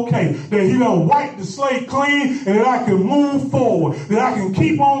is okay, that he done wiped the slate clean, and that I can move forward, that I can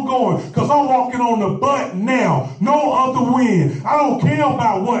keep on going, because I'm walking on the butt now, no other wind. I don't care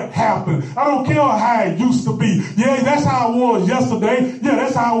about what happened. I don't care how it used to be. Yeah, that's how it was yesterday. Yeah,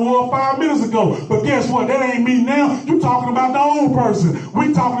 that's how it was 5 minutes ago. But guess what? That ain't me now. You talking about the old person.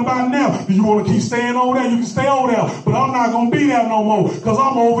 We talking about now. Do you want to keep staying over there? You can stay over there. But I'm not going to be there no more, because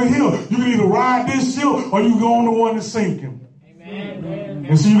I'm over here. You can either ride this ship or you go on the one that's sinking. Amen.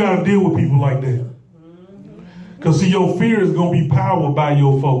 And so you got to deal with people like that. Because see, your fear is going to be powered by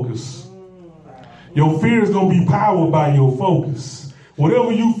your focus. Your fear is going to be powered by your focus.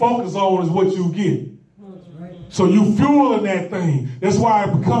 Whatever you focus on is what you get. So you fueling that thing. That's why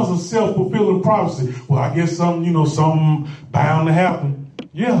it becomes a self-fulfilling prophecy. Well, I guess something bound to happen.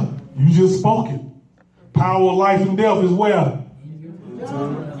 Yeah, you just spoke it. Power of life and death is where?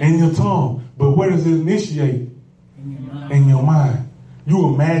 In your tongue. But where does it initiate? In your mind. You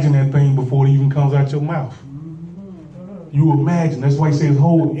imagine that thing before it even comes out your mouth. You imagine. That's why he says,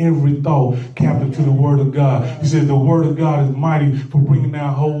 hold every thought captive to the word of God. He says the word of God is mighty for bringing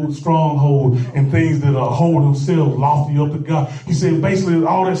down strongholds and things that are hold themselves lofty up to God. He said basically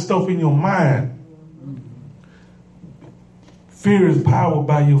all that stuff in your mind. Fear is powered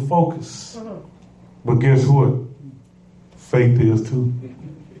by your focus. But guess what? Faith is too.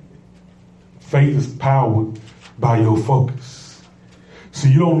 Faith is powered by your focus. So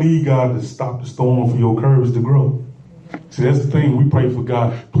you don't need God to stop the storm for your courage to grow. See, that's the thing. We pray for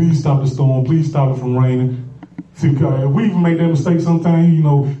God. Please stop the storm. Please stop it from raining. See, we even make that mistake sometimes.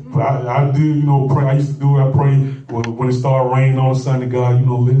 I did, pray. I used to do it. I pray when it started raining on a Sunday. God,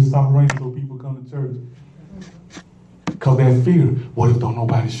 let it stop raining so people come to church. Because that fear. What if don't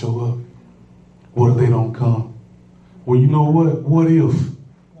nobody show up? What if they don't come? Well, you know what? What if?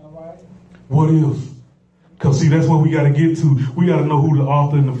 What if? Because, see, that's what we got to get to. We got to know who the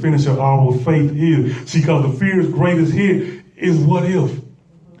author and the finisher of our faith is. See, because the fear's greatest hit is what if.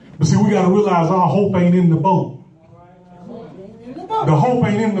 But, see, we got to realize our hope ain't in the boat. The hope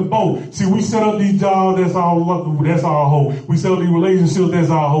ain't in the boat. See, we set up these jobs, that's our hope. We set up these relationships,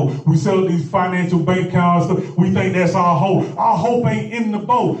 that's our hope. We set up these financial bank accounts, we think that's our hope. Our hope ain't in the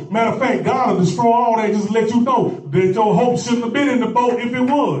boat. Matter of fact, God will destroy all that just to let you know that your hope shouldn't have been in the boat if it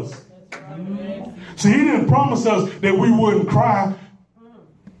was. See, he didn't promise us that we wouldn't cry.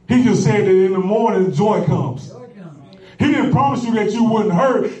 He just said that in the morning joy comes. He didn't promise you that you wouldn't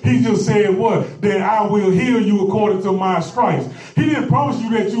hurt. He just said what? That I will heal you according to my stripes. He didn't promise you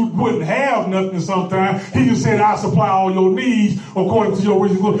that you wouldn't have nothing sometimes. He just said I supply all your needs according to your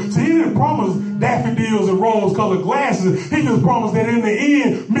riches. See, he didn't promise daffodils and rose-colored glasses. He just promised that in the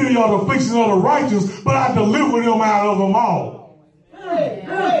end, many are the afflictions of the righteous, but I deliver them out of them all.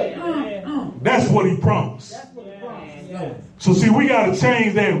 That's what he promised. So see, we got to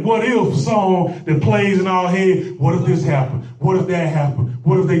change that what if song that plays in our head. What if this happened? What if that happened?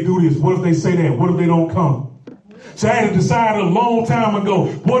 What if they do this? What if they say that? What if they don't come? So I had to decide a long time ago,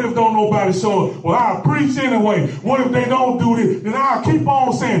 what if don't nobody show up? Well, I'll preach anyway. What if they don't do this? Then I'll keep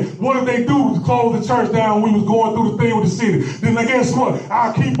on saying, what if they do close the church down when we was going through the thing with the city? Then guess what?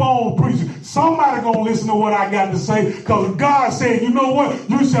 I'll keep on preaching. Somebody gonna listen to what I got to say, because God said, you know what?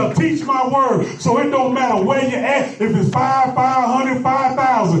 You shall teach my word. So it don't matter where you're at. If it's 500,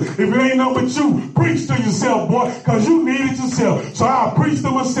 5,000. If it ain't nothing but you, preach to yourself, boy, because you need it yourself. So I'll preach to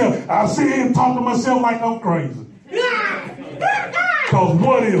myself. I'll sit here and talk to myself like I'm crazy. Because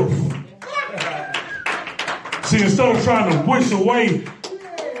what if? See, instead of trying to wish away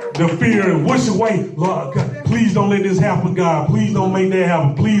the fear and wish away, Lord, God, please don't let this happen, God. Please don't make that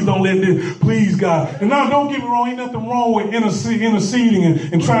happen. Please don't let this, please, God. And now, don't get me wrong, ain't nothing wrong with interceding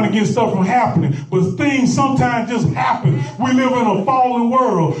and trying to get stuff from happening. But things sometimes just happen. We live in a fallen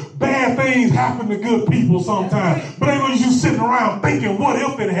world. Bad things happen to good people sometimes. But ain't no use you sitting around thinking, what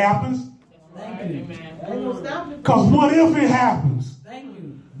if it happens? Because what if it happens?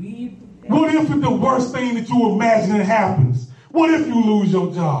 What if it's the worst thing that you imagine it happens? What if you lose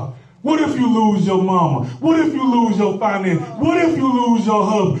your job? What if you lose your mama? What if you lose your finance? What if you lose your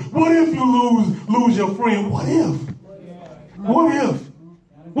husband? What if you lose your friend? What if? What if?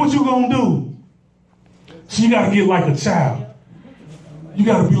 What you gonna do? So you gotta get like a child. You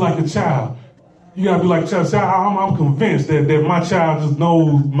gotta be like a child. You gotta be like a child. So I'm convinced that my child just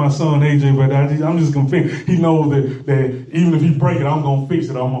knows my son AJ, but I'm just convinced he knows that even if he break it, I'm gonna fix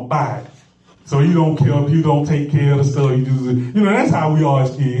it. I'm gonna buy it. So he don't care. He don't take care of the stuff. He just, you know, that's how we are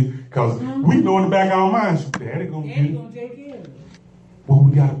as kids. Because we know in the back of our minds, Daddy gonna take care of it. Well,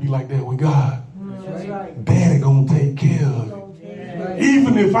 we gotta be like that with God. That's right. Daddy gonna take care of it. Right.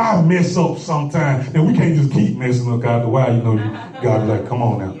 Even if I mess up sometime, and we can't just keep messing up after a while, you know, God be like, come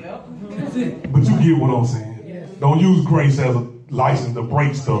on now. Yep. But you get what I'm saying. Yes. Don't use grace as a license to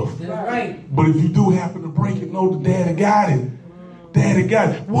break stuff. That's right. But if you do happen to break it, know that Daddy got it. Daddy got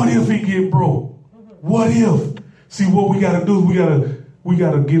it. What if it get broke? What if? See, what we got to do is we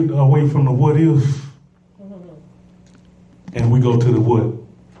got to get away from the what if, and we go to the what?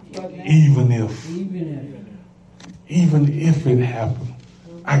 Even if. Even if it happened,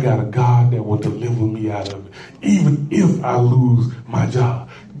 I got a God that will deliver me out of it. Even if I lose my job,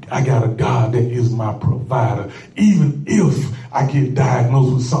 I got a God that is my provider. Even if I get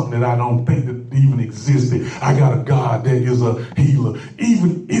diagnosed with something that I don't think that even existed, I got a God that is a healer.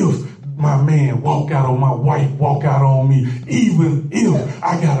 Even if my man walk out on my wife, walk out on me, even if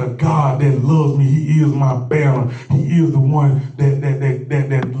I got a God that loves me, he is my banner. He is the one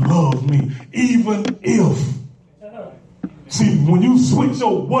that loves me. Even if. See, when you switch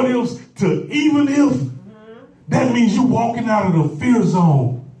your what ifs to even if, that means you walking out of the fear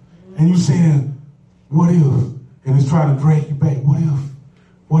zone. And you saying, what if? And it's trying to drag you back. What if?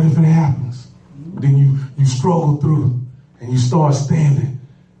 What if it happens? Then you struggle through and you start standing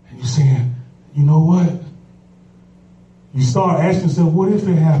and you saying, you know what? You start asking yourself, what if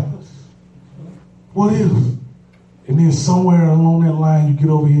it happens? What if? And then somewhere along that line you get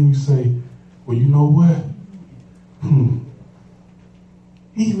over here and you say, well, you know what?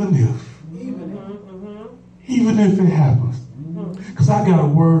 Even if it happens. Because I got a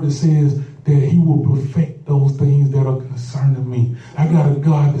word that says that he will perfect those things that are concerning me. I got a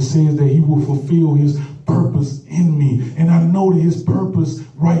God that says that he will fulfill his purpose in me. And I know that his purpose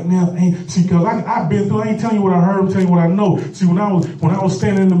right now ain't, see, because I've been through, I ain't telling you what I heard, I'm telling you what I know. See, when I was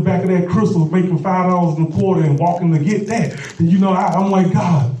standing in the back of that crystal making $5.25 and walking to get that, and you know, I'm like,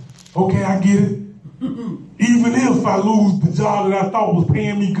 God, okay, I get it. Even if I lose the job that I thought was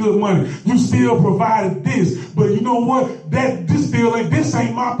paying me good money, you still provided this. But you know what? This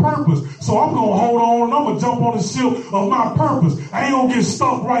ain't my purpose. So I'm going to hold on and I'm going to jump on the ship of my purpose. I ain't going to get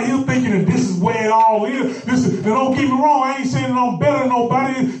stuck right here thinking that this is where it all is. And don't get me wrong, I ain't saying that I'm better than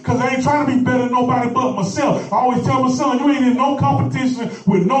nobody because I ain't trying to be better than nobody but myself. I always tell my son, you ain't in no competition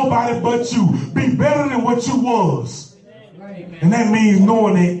with nobody but you. Be better than what you was. And that means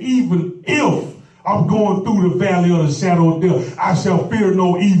knowing that even if I'm going through the valley of the shadow of death, I shall fear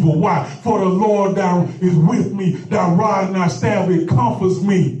no evil. Why? For the Lord thou is with me. Thy rod and thy staff, it comforts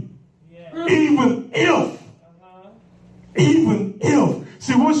me. Yeah. Even if.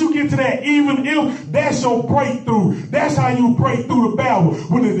 See, once you get to that even if, that's your breakthrough. That's how you break through the battle.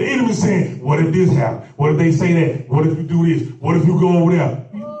 When the enemy saying, what if this happen? What if they say that? What if you do this? What if you go over there?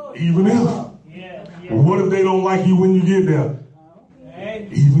 Even if. Yeah. What if they don't like you when you get there?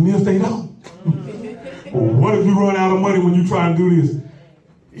 Even if they don't. What if you run out of money when you try and do this?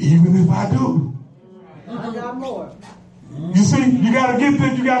 Even if I do. I got more. You see, you got to get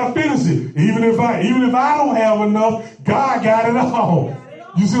this, you got to finish it. Even if I don't have enough, God got it all.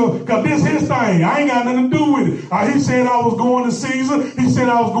 You see, because this his thing. I ain't got nothing to do with it. He said I was going to Caesar. He said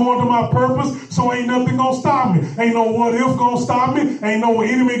I was going to my purpose. So ain't nothing going to stop me. Ain't no what if going to stop me. Ain't no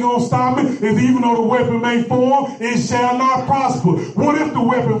enemy going to stop me. If even though the weapon may form, it shall not prosper. What if the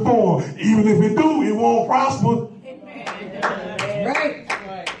weapon form? Even if it do, it won't prosper. Right.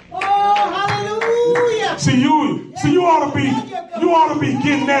 Oh, hallelujah. See, you ought to be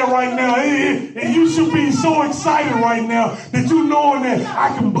getting that right now. And you should be so excited right now that you knowing that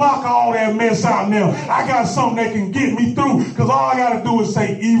I can block all that mess out now. I got something that can get me through, because all I got to do is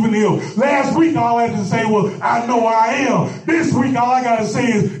say even if. Last week, all I had to say was, I know I am. This week, all I got to say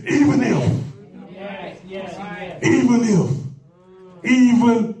is even if. Yes. Even if.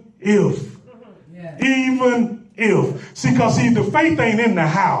 Even if. Even if. See, because the faith ain't in the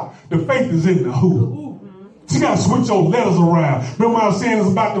how. The faith is in the who. So you got to switch your letters around. Remember I was saying it's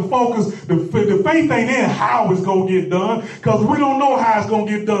about the focus. The faith ain't in how it's going to get done, because we don't know how it's going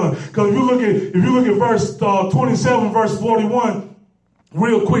to get done. Because if you look at verse 27, verse 41,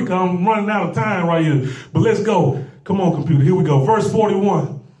 real quick, I'm running out of time right here. But let's go. Come on, computer. Here we go. Verse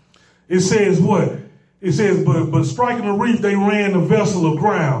 41. It says what? It says, but striking the reef, they ran the vessel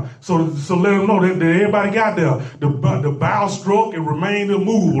aground. So let them know that everybody got there. The bow struck and remained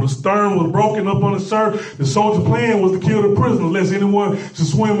immovable. The stern was broken up on the surf. The soldier's plan was to kill the prisoner, lest anyone should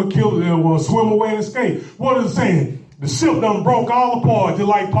swim away and escape. What is it saying? The ship done broke all apart, just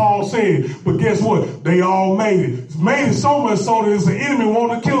like Paul said. But guess what? They all made it. Made it so much so that the enemy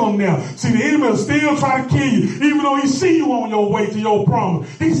want to kill them now. See, the enemy will still try to kill you, even though he see you on your way to your promise.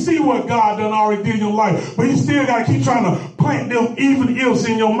 He see what God done already did in your life. But he still got to keep trying to plant them even ifs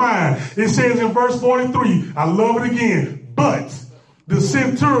in your mind. It says in verse 43, I love it again, but the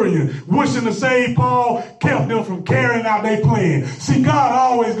centurion, wishing to save Paul, kept them from carrying out their plan. See, God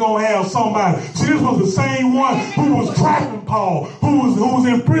always gonna have somebody. See, this was the same one who was trapping Paul, who was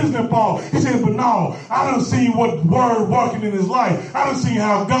imprisoning Paul. He said, but no, I done seen what word working in his life. I done seen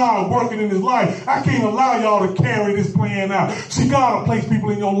how God working in his life. I can't allow y'all to carry this plan out. See, God will place people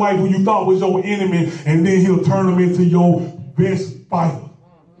in your life who you thought was your enemy, and then he'll turn them into your best fighter.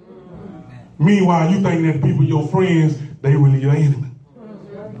 Meanwhile, you think that people, your friends, they really your enemy.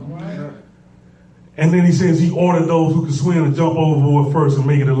 And then he says he ordered those who could swim to jump overboard first and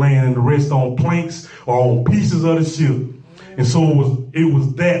make it to land, and the rest on planks or on pieces of the ship. And so it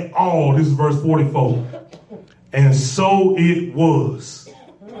was that all. This is verse 44. And so it was.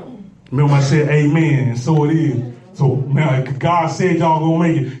 Remember I said amen, and so it is. So now God said y'all gonna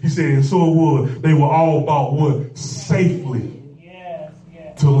make it. He said, and so it was. They were all about what? Safely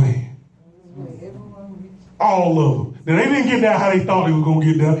to land. All of them. Now, they didn't get there how they thought they were going to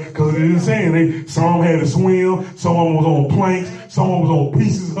get there, because they didn't say some of them had to swim, some of them was on planks, some of them was on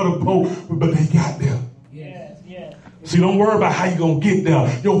pieces of the boat, but they got there. Yes. See, don't worry about how you're going to get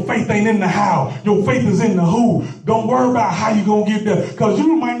there. Your faith ain't in the how. Your faith is in the who. Don't worry about how you're going to get there, because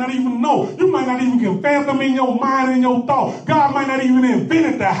you might not even know. You might not even can fathom in your mind and your thought. God might not even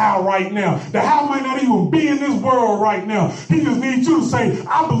invented the how right now. The how might not even be in this world right now. He just needs you to say,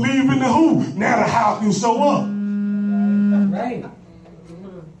 I believe in the who. Now the how can show up. Right.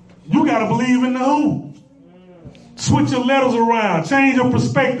 You got to believe in the who. Switch your letters around. Change your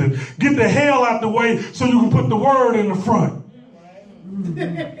perspective. Get the hell out the way so you can put the word in the front.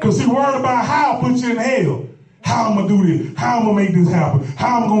 Because see, worried about how puts you in hell. How I'm going to do this? How I'm going to make this happen?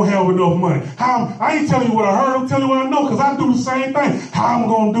 How I'm going to have enough money? I ain't telling you what I heard. I'm telling you what I know, because I do the same thing. How I'm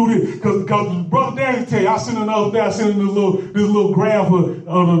going to do this? Because Brother Daddy tell you, I sent another day, I sent him this little graph of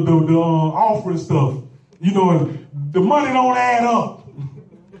the offering stuff. You know, the money don't add up.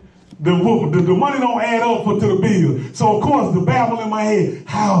 The money don't add up to the bill. So of course the babble in my head,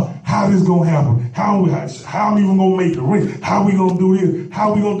 how this gonna happen? How I'm even gonna make the rent? How we gonna do this?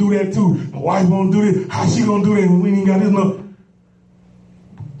 How we gonna do that too? My wife gonna do this? How she gonna do that? And we ain't got this enough.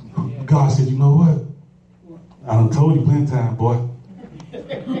 God said, you know what? I done told you plenty of time, boy.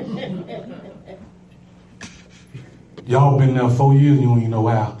 Y'all been there 4 years and you don't even know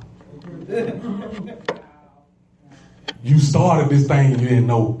how. You started this thing and you didn't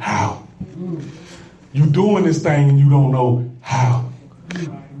know how. You doing this thing and you don't know how.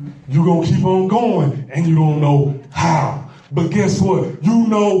 You gonna keep on going and you don't know how. But guess what? You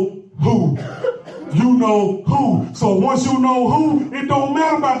know who. You know who. So once you know who, it don't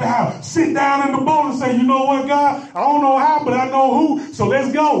matter about the how. Sit down in the boat and say, you know what, God? I don't know how, but I know who. So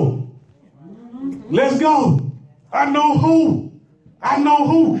let's go. Let's go. I know who. I know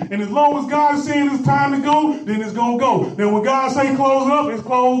who. And as long as God is saying it's time to go, then it's going to go. Then when God say close it up, it's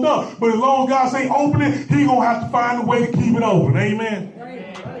closed up. But as long as God say open it, he going to have to find a way to keep it open. Amen?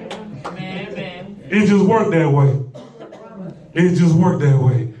 Amen. It just worked that way. It just worked that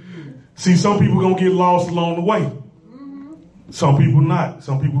way. See, some people going to get lost along the way. Some people not.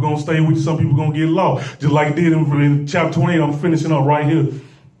 Some people going to stay with you. Some people going to get lost. Just like it did in chapter 28. I'm finishing up right here.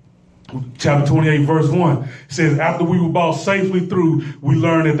 Chapter 28, verse 1. It says, after we were brought safely through, we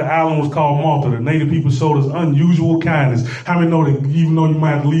learned that the island was called Malta. The native people showed us unusual kindness. How many know that even though you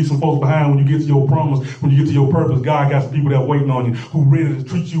might have to leave some folks behind when you get to your promise, when you get to your purpose, God got some people that are waiting on you who ready to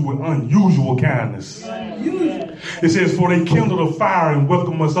treat you with unusual kindness. It says, for they kindled a fire and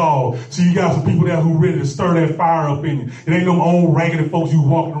welcomed us all. So you got some people there who ready to stir that fire up in you. It ain't them old raggedy folks you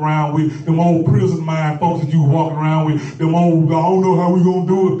walking around with, them old prison mind folks that you walking around with, them old, I don't know how we gonna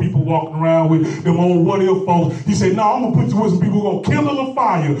do it, people walking around with, them old what if folks. He said, no, I'm gonna put you with some people who gonna kindle a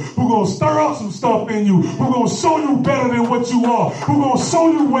fire, who gonna stir up some stuff in you, who gonna show you better than what you are, who gonna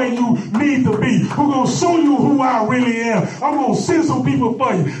show you where you need to be, who gonna show you who I really am. I'm gonna send some people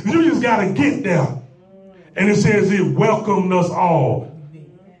for you. You just gotta get there. And it says it welcomed us all.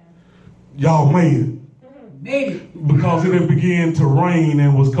 Y'all made it. Because it had began to rain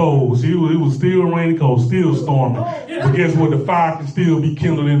and was cold. See, it was still raining cold, still storming. But guess what? The fire can still be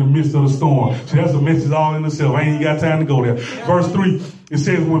kindled in the midst of the storm. See, that's a message all in itself. I ain't got time to go there. Verse 3, it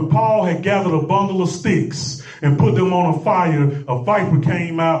says, when Paul had gathered a bundle of sticks and put them on a fire, a viper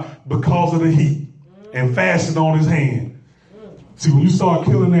came out because of the heat and fastened on his hand. See, when you start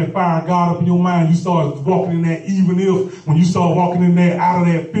killing that fire God up in your mind, you start walking in that even if. When you start walking in there out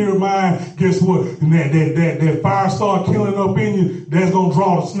of that fear mind, guess what? And that fire start killing up in you, that's going to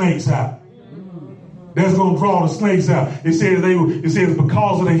draw the snakes out. That's going to draw the snakes out. It says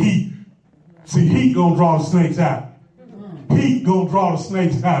because of the heat. See, heat going to draw the snakes out. Heat going to draw the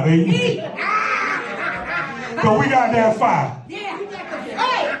snakes out, baby. So we got that fire.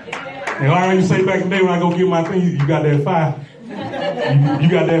 And all right, you say back in the day when I go get my thing, you got that fire. You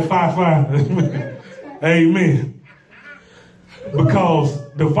got that fire. Amen. Because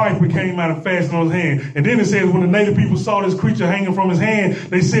the viper came out and fastened on his hand. And then it says when the native people saw this creature hanging from his hand,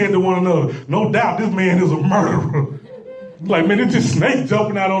 they said to one another, no doubt this man is a murderer. Like, man, it's just snake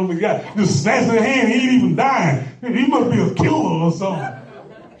jumping out on the guy. Just snatching his hand. He ain't even dying. He must be a killer or something.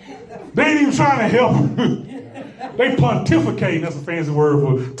 They ain't even trying to help him. They pontificate. That's a fancy word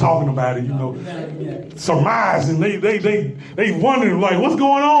for talking about it, you know. Surmising. They wondering, like, what's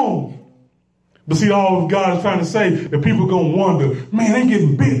going on? But see, all God is trying to say, that people going to wonder, man, they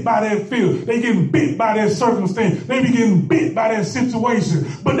getting bit by that fear. They getting bit by that circumstance. They be getting bit by that situation.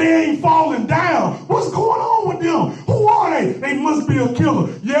 But they ain't falling down. What's going on with them? Who are they? They must be a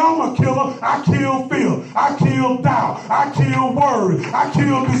killer. Yeah, I'm a killer. I kill fear. I kill doubt. I kill worry. I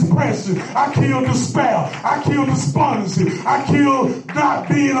kill depression. I kill despair. I kill despondency. I kill not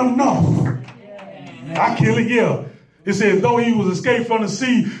being enough. I kill it, yeah. It says, though he was escaped from the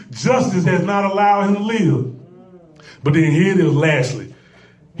sea, justice has not allowed him to live. But then here it is, lastly.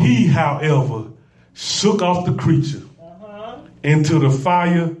 He, however, shook off the creature into the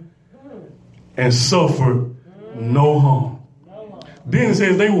fire and suffered no harm. Then it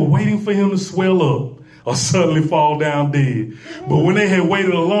says they were waiting for him to swell up or suddenly fall down dead. But when they had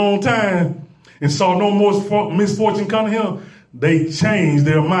waited a long time and saw no more misfortune come to him, they changed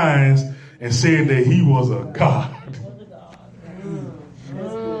their minds and said that he was a god.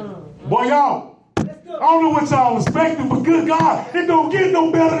 Boy, y'all, I don't know what y'all expecting, but good God, it don't get no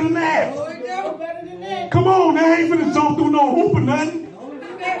better than that. Come on, I ain't finna jump through no hoop or nothing.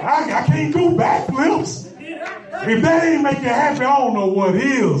 I can't do backflips. If that ain't make you happy, I don't know what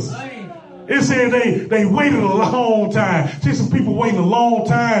is. It said they waited a long time. See, some people waiting a long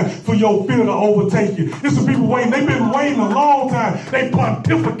time for your fear to overtake you. There's some people waiting. They've been waiting a long time. They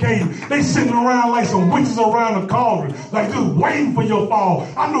pontificating. They sitting around like some witches around a cauldron, like just waiting for your fall.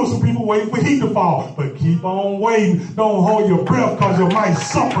 I know some people waiting for heat to fall, but keep on waiting. Don't hold your breath because you might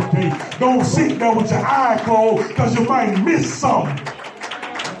suffocate. Don't sit there with your eye closed because you might miss something.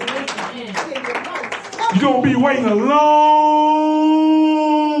 You're going to be waiting a long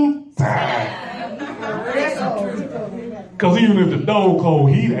time. Because even if the door cold,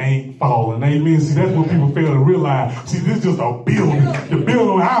 heat ain't falling. Amen. See, that's what people fail to realize. See, this is just a building. The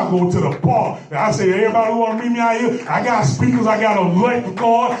building, I'll go to the park. And I say, everybody who want to meet me out here, I got speakers, I got an electric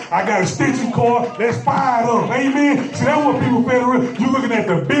cord, I got a extension cord. Let's fire it up. Amen. See, that's what people fail to realize. You're looking at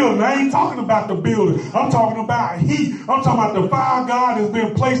the building. I ain't talking about the building. I'm talking about heat. I'm talking about the fire God has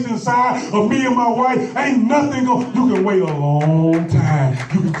been placed inside of me and my wife. Ain't nothing going. You can wait a long time.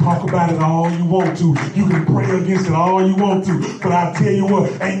 You can talk about it all you want to. You can pray against it all you want to, but I tell you what,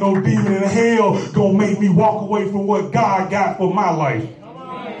 ain't no demon in hell gonna make me walk away from what God got for my life.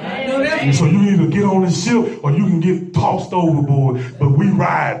 And so you either get on the ship or you can get tossed overboard, but we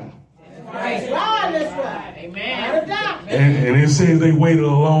riding. That's right. Amen. And it says they waited a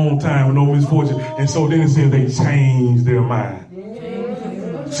long time with no misfortune. And so then it says they changed their mind.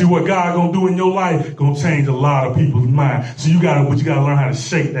 See what God gonna do in your life? Gonna change a lot of people's mind. So you gotta learn how to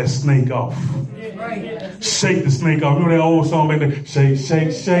shake that snake off. Shake the snake off. Remember that old song back there? Shake,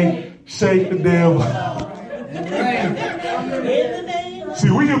 shake, shake, shake the devil. See,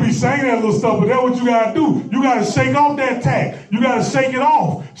 we can be saying that little stuff, but that's what you gotta do. You gotta shake off that attack. You gotta shake it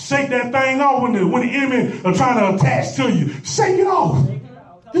off. Shake that thing off when the enemy are trying to attach to you. Shake it off.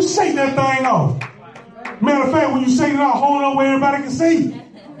 Just shake that thing off. Matter of fact, when you shake it off, hold it up where everybody can see.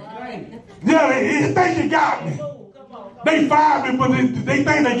 Yeah, they think you got me. They fired me, but they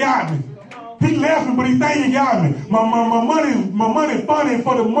think they got me. He left me, but he think he got me. My money funny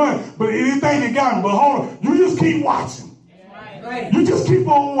for the money, but he think he got me. But hold on, you just keep watching. You just keep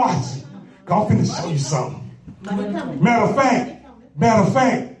on watching. God finna show you something. Matter of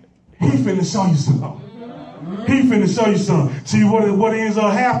fact, he finna show you something. He finna show you something. See what ends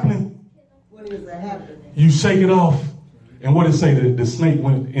up happening? What is that happening? You shake it off. And what did it say? The snake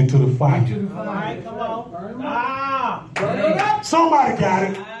went into the fire. Come on. Somebody got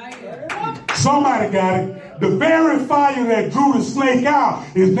it. Somebody got it. The very fire that drew the snake out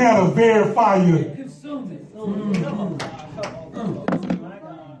is now the very fire.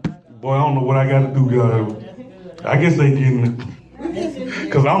 Boy, I don't know what I got to do, God. I guess they getting it.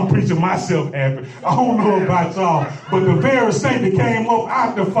 Because I'm preaching myself happy. I don't know about y'all. But the very snake that came up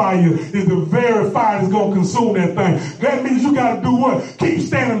out the fire is the very fire that's going to consume that thing. That means you got to do what? Keep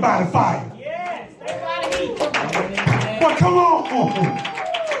standing by the fire. Yes, stay by the heat. But come on.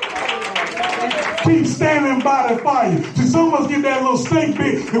 Keep standing by the fire. See, some of us get that little snake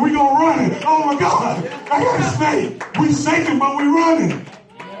bit and we gonna run it. Oh my God, I got a snake. We shaking, but we running.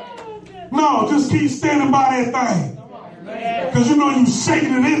 No, just keep standing by that thing. Because you know you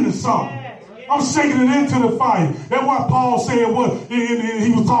shaking it into something. I'm shaking it into the fire. That's why Paul said what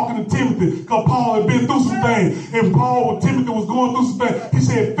he was talking to Timothy, because Paul had been through some things. And Timothy was going through some things. He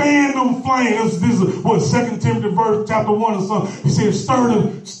said, fan them flames. This is what 2 Timothy chapter 1 or something. He said, stir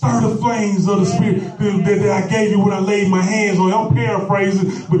the flames of the Spirit that I gave you when I laid my hands on you. I'm paraphrasing,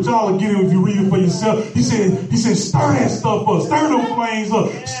 but y'all will get it if you read it for yourself. He said, stir that stuff up. Stir them flames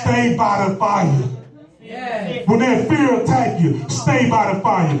up. Stay by the fire. When that fear attack you, stay by the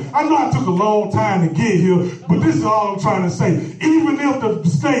fire. I know I took a long time to get here, but this is all I'm trying to say. Even if the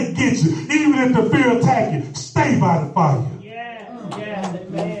snake gets you, even if the fear attack you, stay by the fire.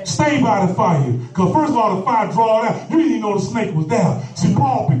 Stay by the fire. Because first of all, the fire drawed out. You didn't even know the snake was there. See,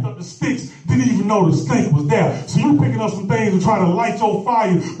 Paul picked up the sticks, didn't even know the snake was there. So you picking up some things and trying to light your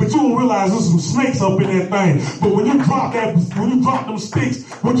fire, but you don't realize there's some snakes up in that thing. But when you drop them sticks,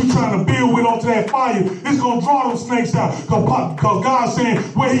 what you trying to build with onto that fire, it's going to draw them snakes out. Because God's saying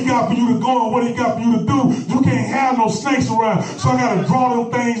where he got for you to go and what he got for you to do, you can't have no snakes around. So I got to draw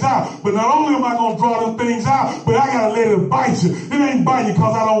them things out. But not only am I going to draw them things out, but I got to let it bite you. It ain't biting you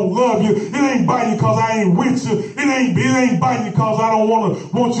because I don't love you. It ain't biting you because I ain't with you. It ain't biting you because I don't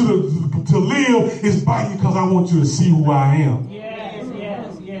want you to live. It's biting you because I want you to see who I am. Yes.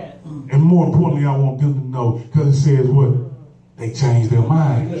 And more importantly, I want them to know, because it says what? They changed their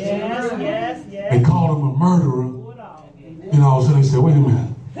mind. Yes. They called him a murderer. So they said, wait a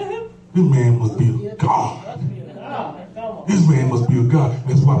minute. This man must be a God. This man must be a God.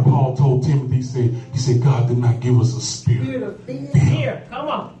 That's why Paul told Timothy, he said, God did not give us a spirit of fear. Come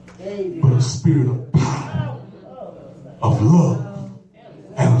on. But a spirit of power, of love,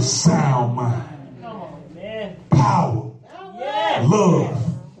 and a sound mind. Come on, man. Power,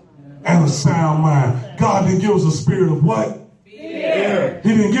 love, and a sound mind. God didn't give us a spirit of what? Fear. He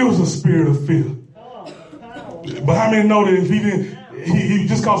didn't give us a spirit of fear. But how many know that if he didn't, he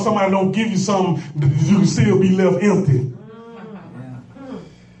just because somebody don't give you something, you can still be left empty?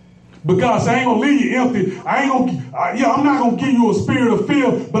 Because I ain't gonna leave you empty. I'm not gonna give you a spirit of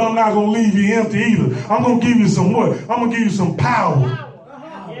fear, but I'm not gonna leave you empty either. I'm gonna give you some what? I'm gonna give you some power.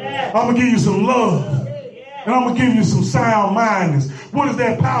 I'm gonna give you some love. And I'm gonna give you some sound mindedness. What is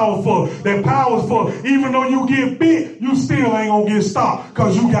that power for? That power is for even though you get bit, you still ain't gonna get stopped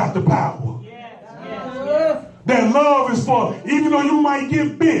because you got the power. That love is for even though you might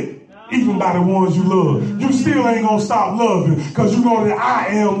get bit, even by the ones you love, you still ain't gonna stop loving because you know that I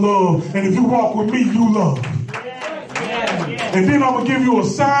am love, and if you walk with me, you love. And then I'm gonna give you a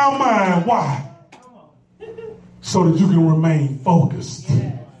sound mind. Why? So that you can remain focused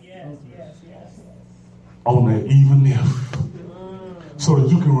on that even if. So that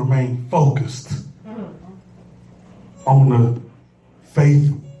you can remain focused on the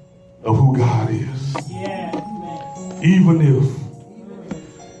faith of who God is. Even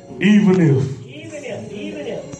if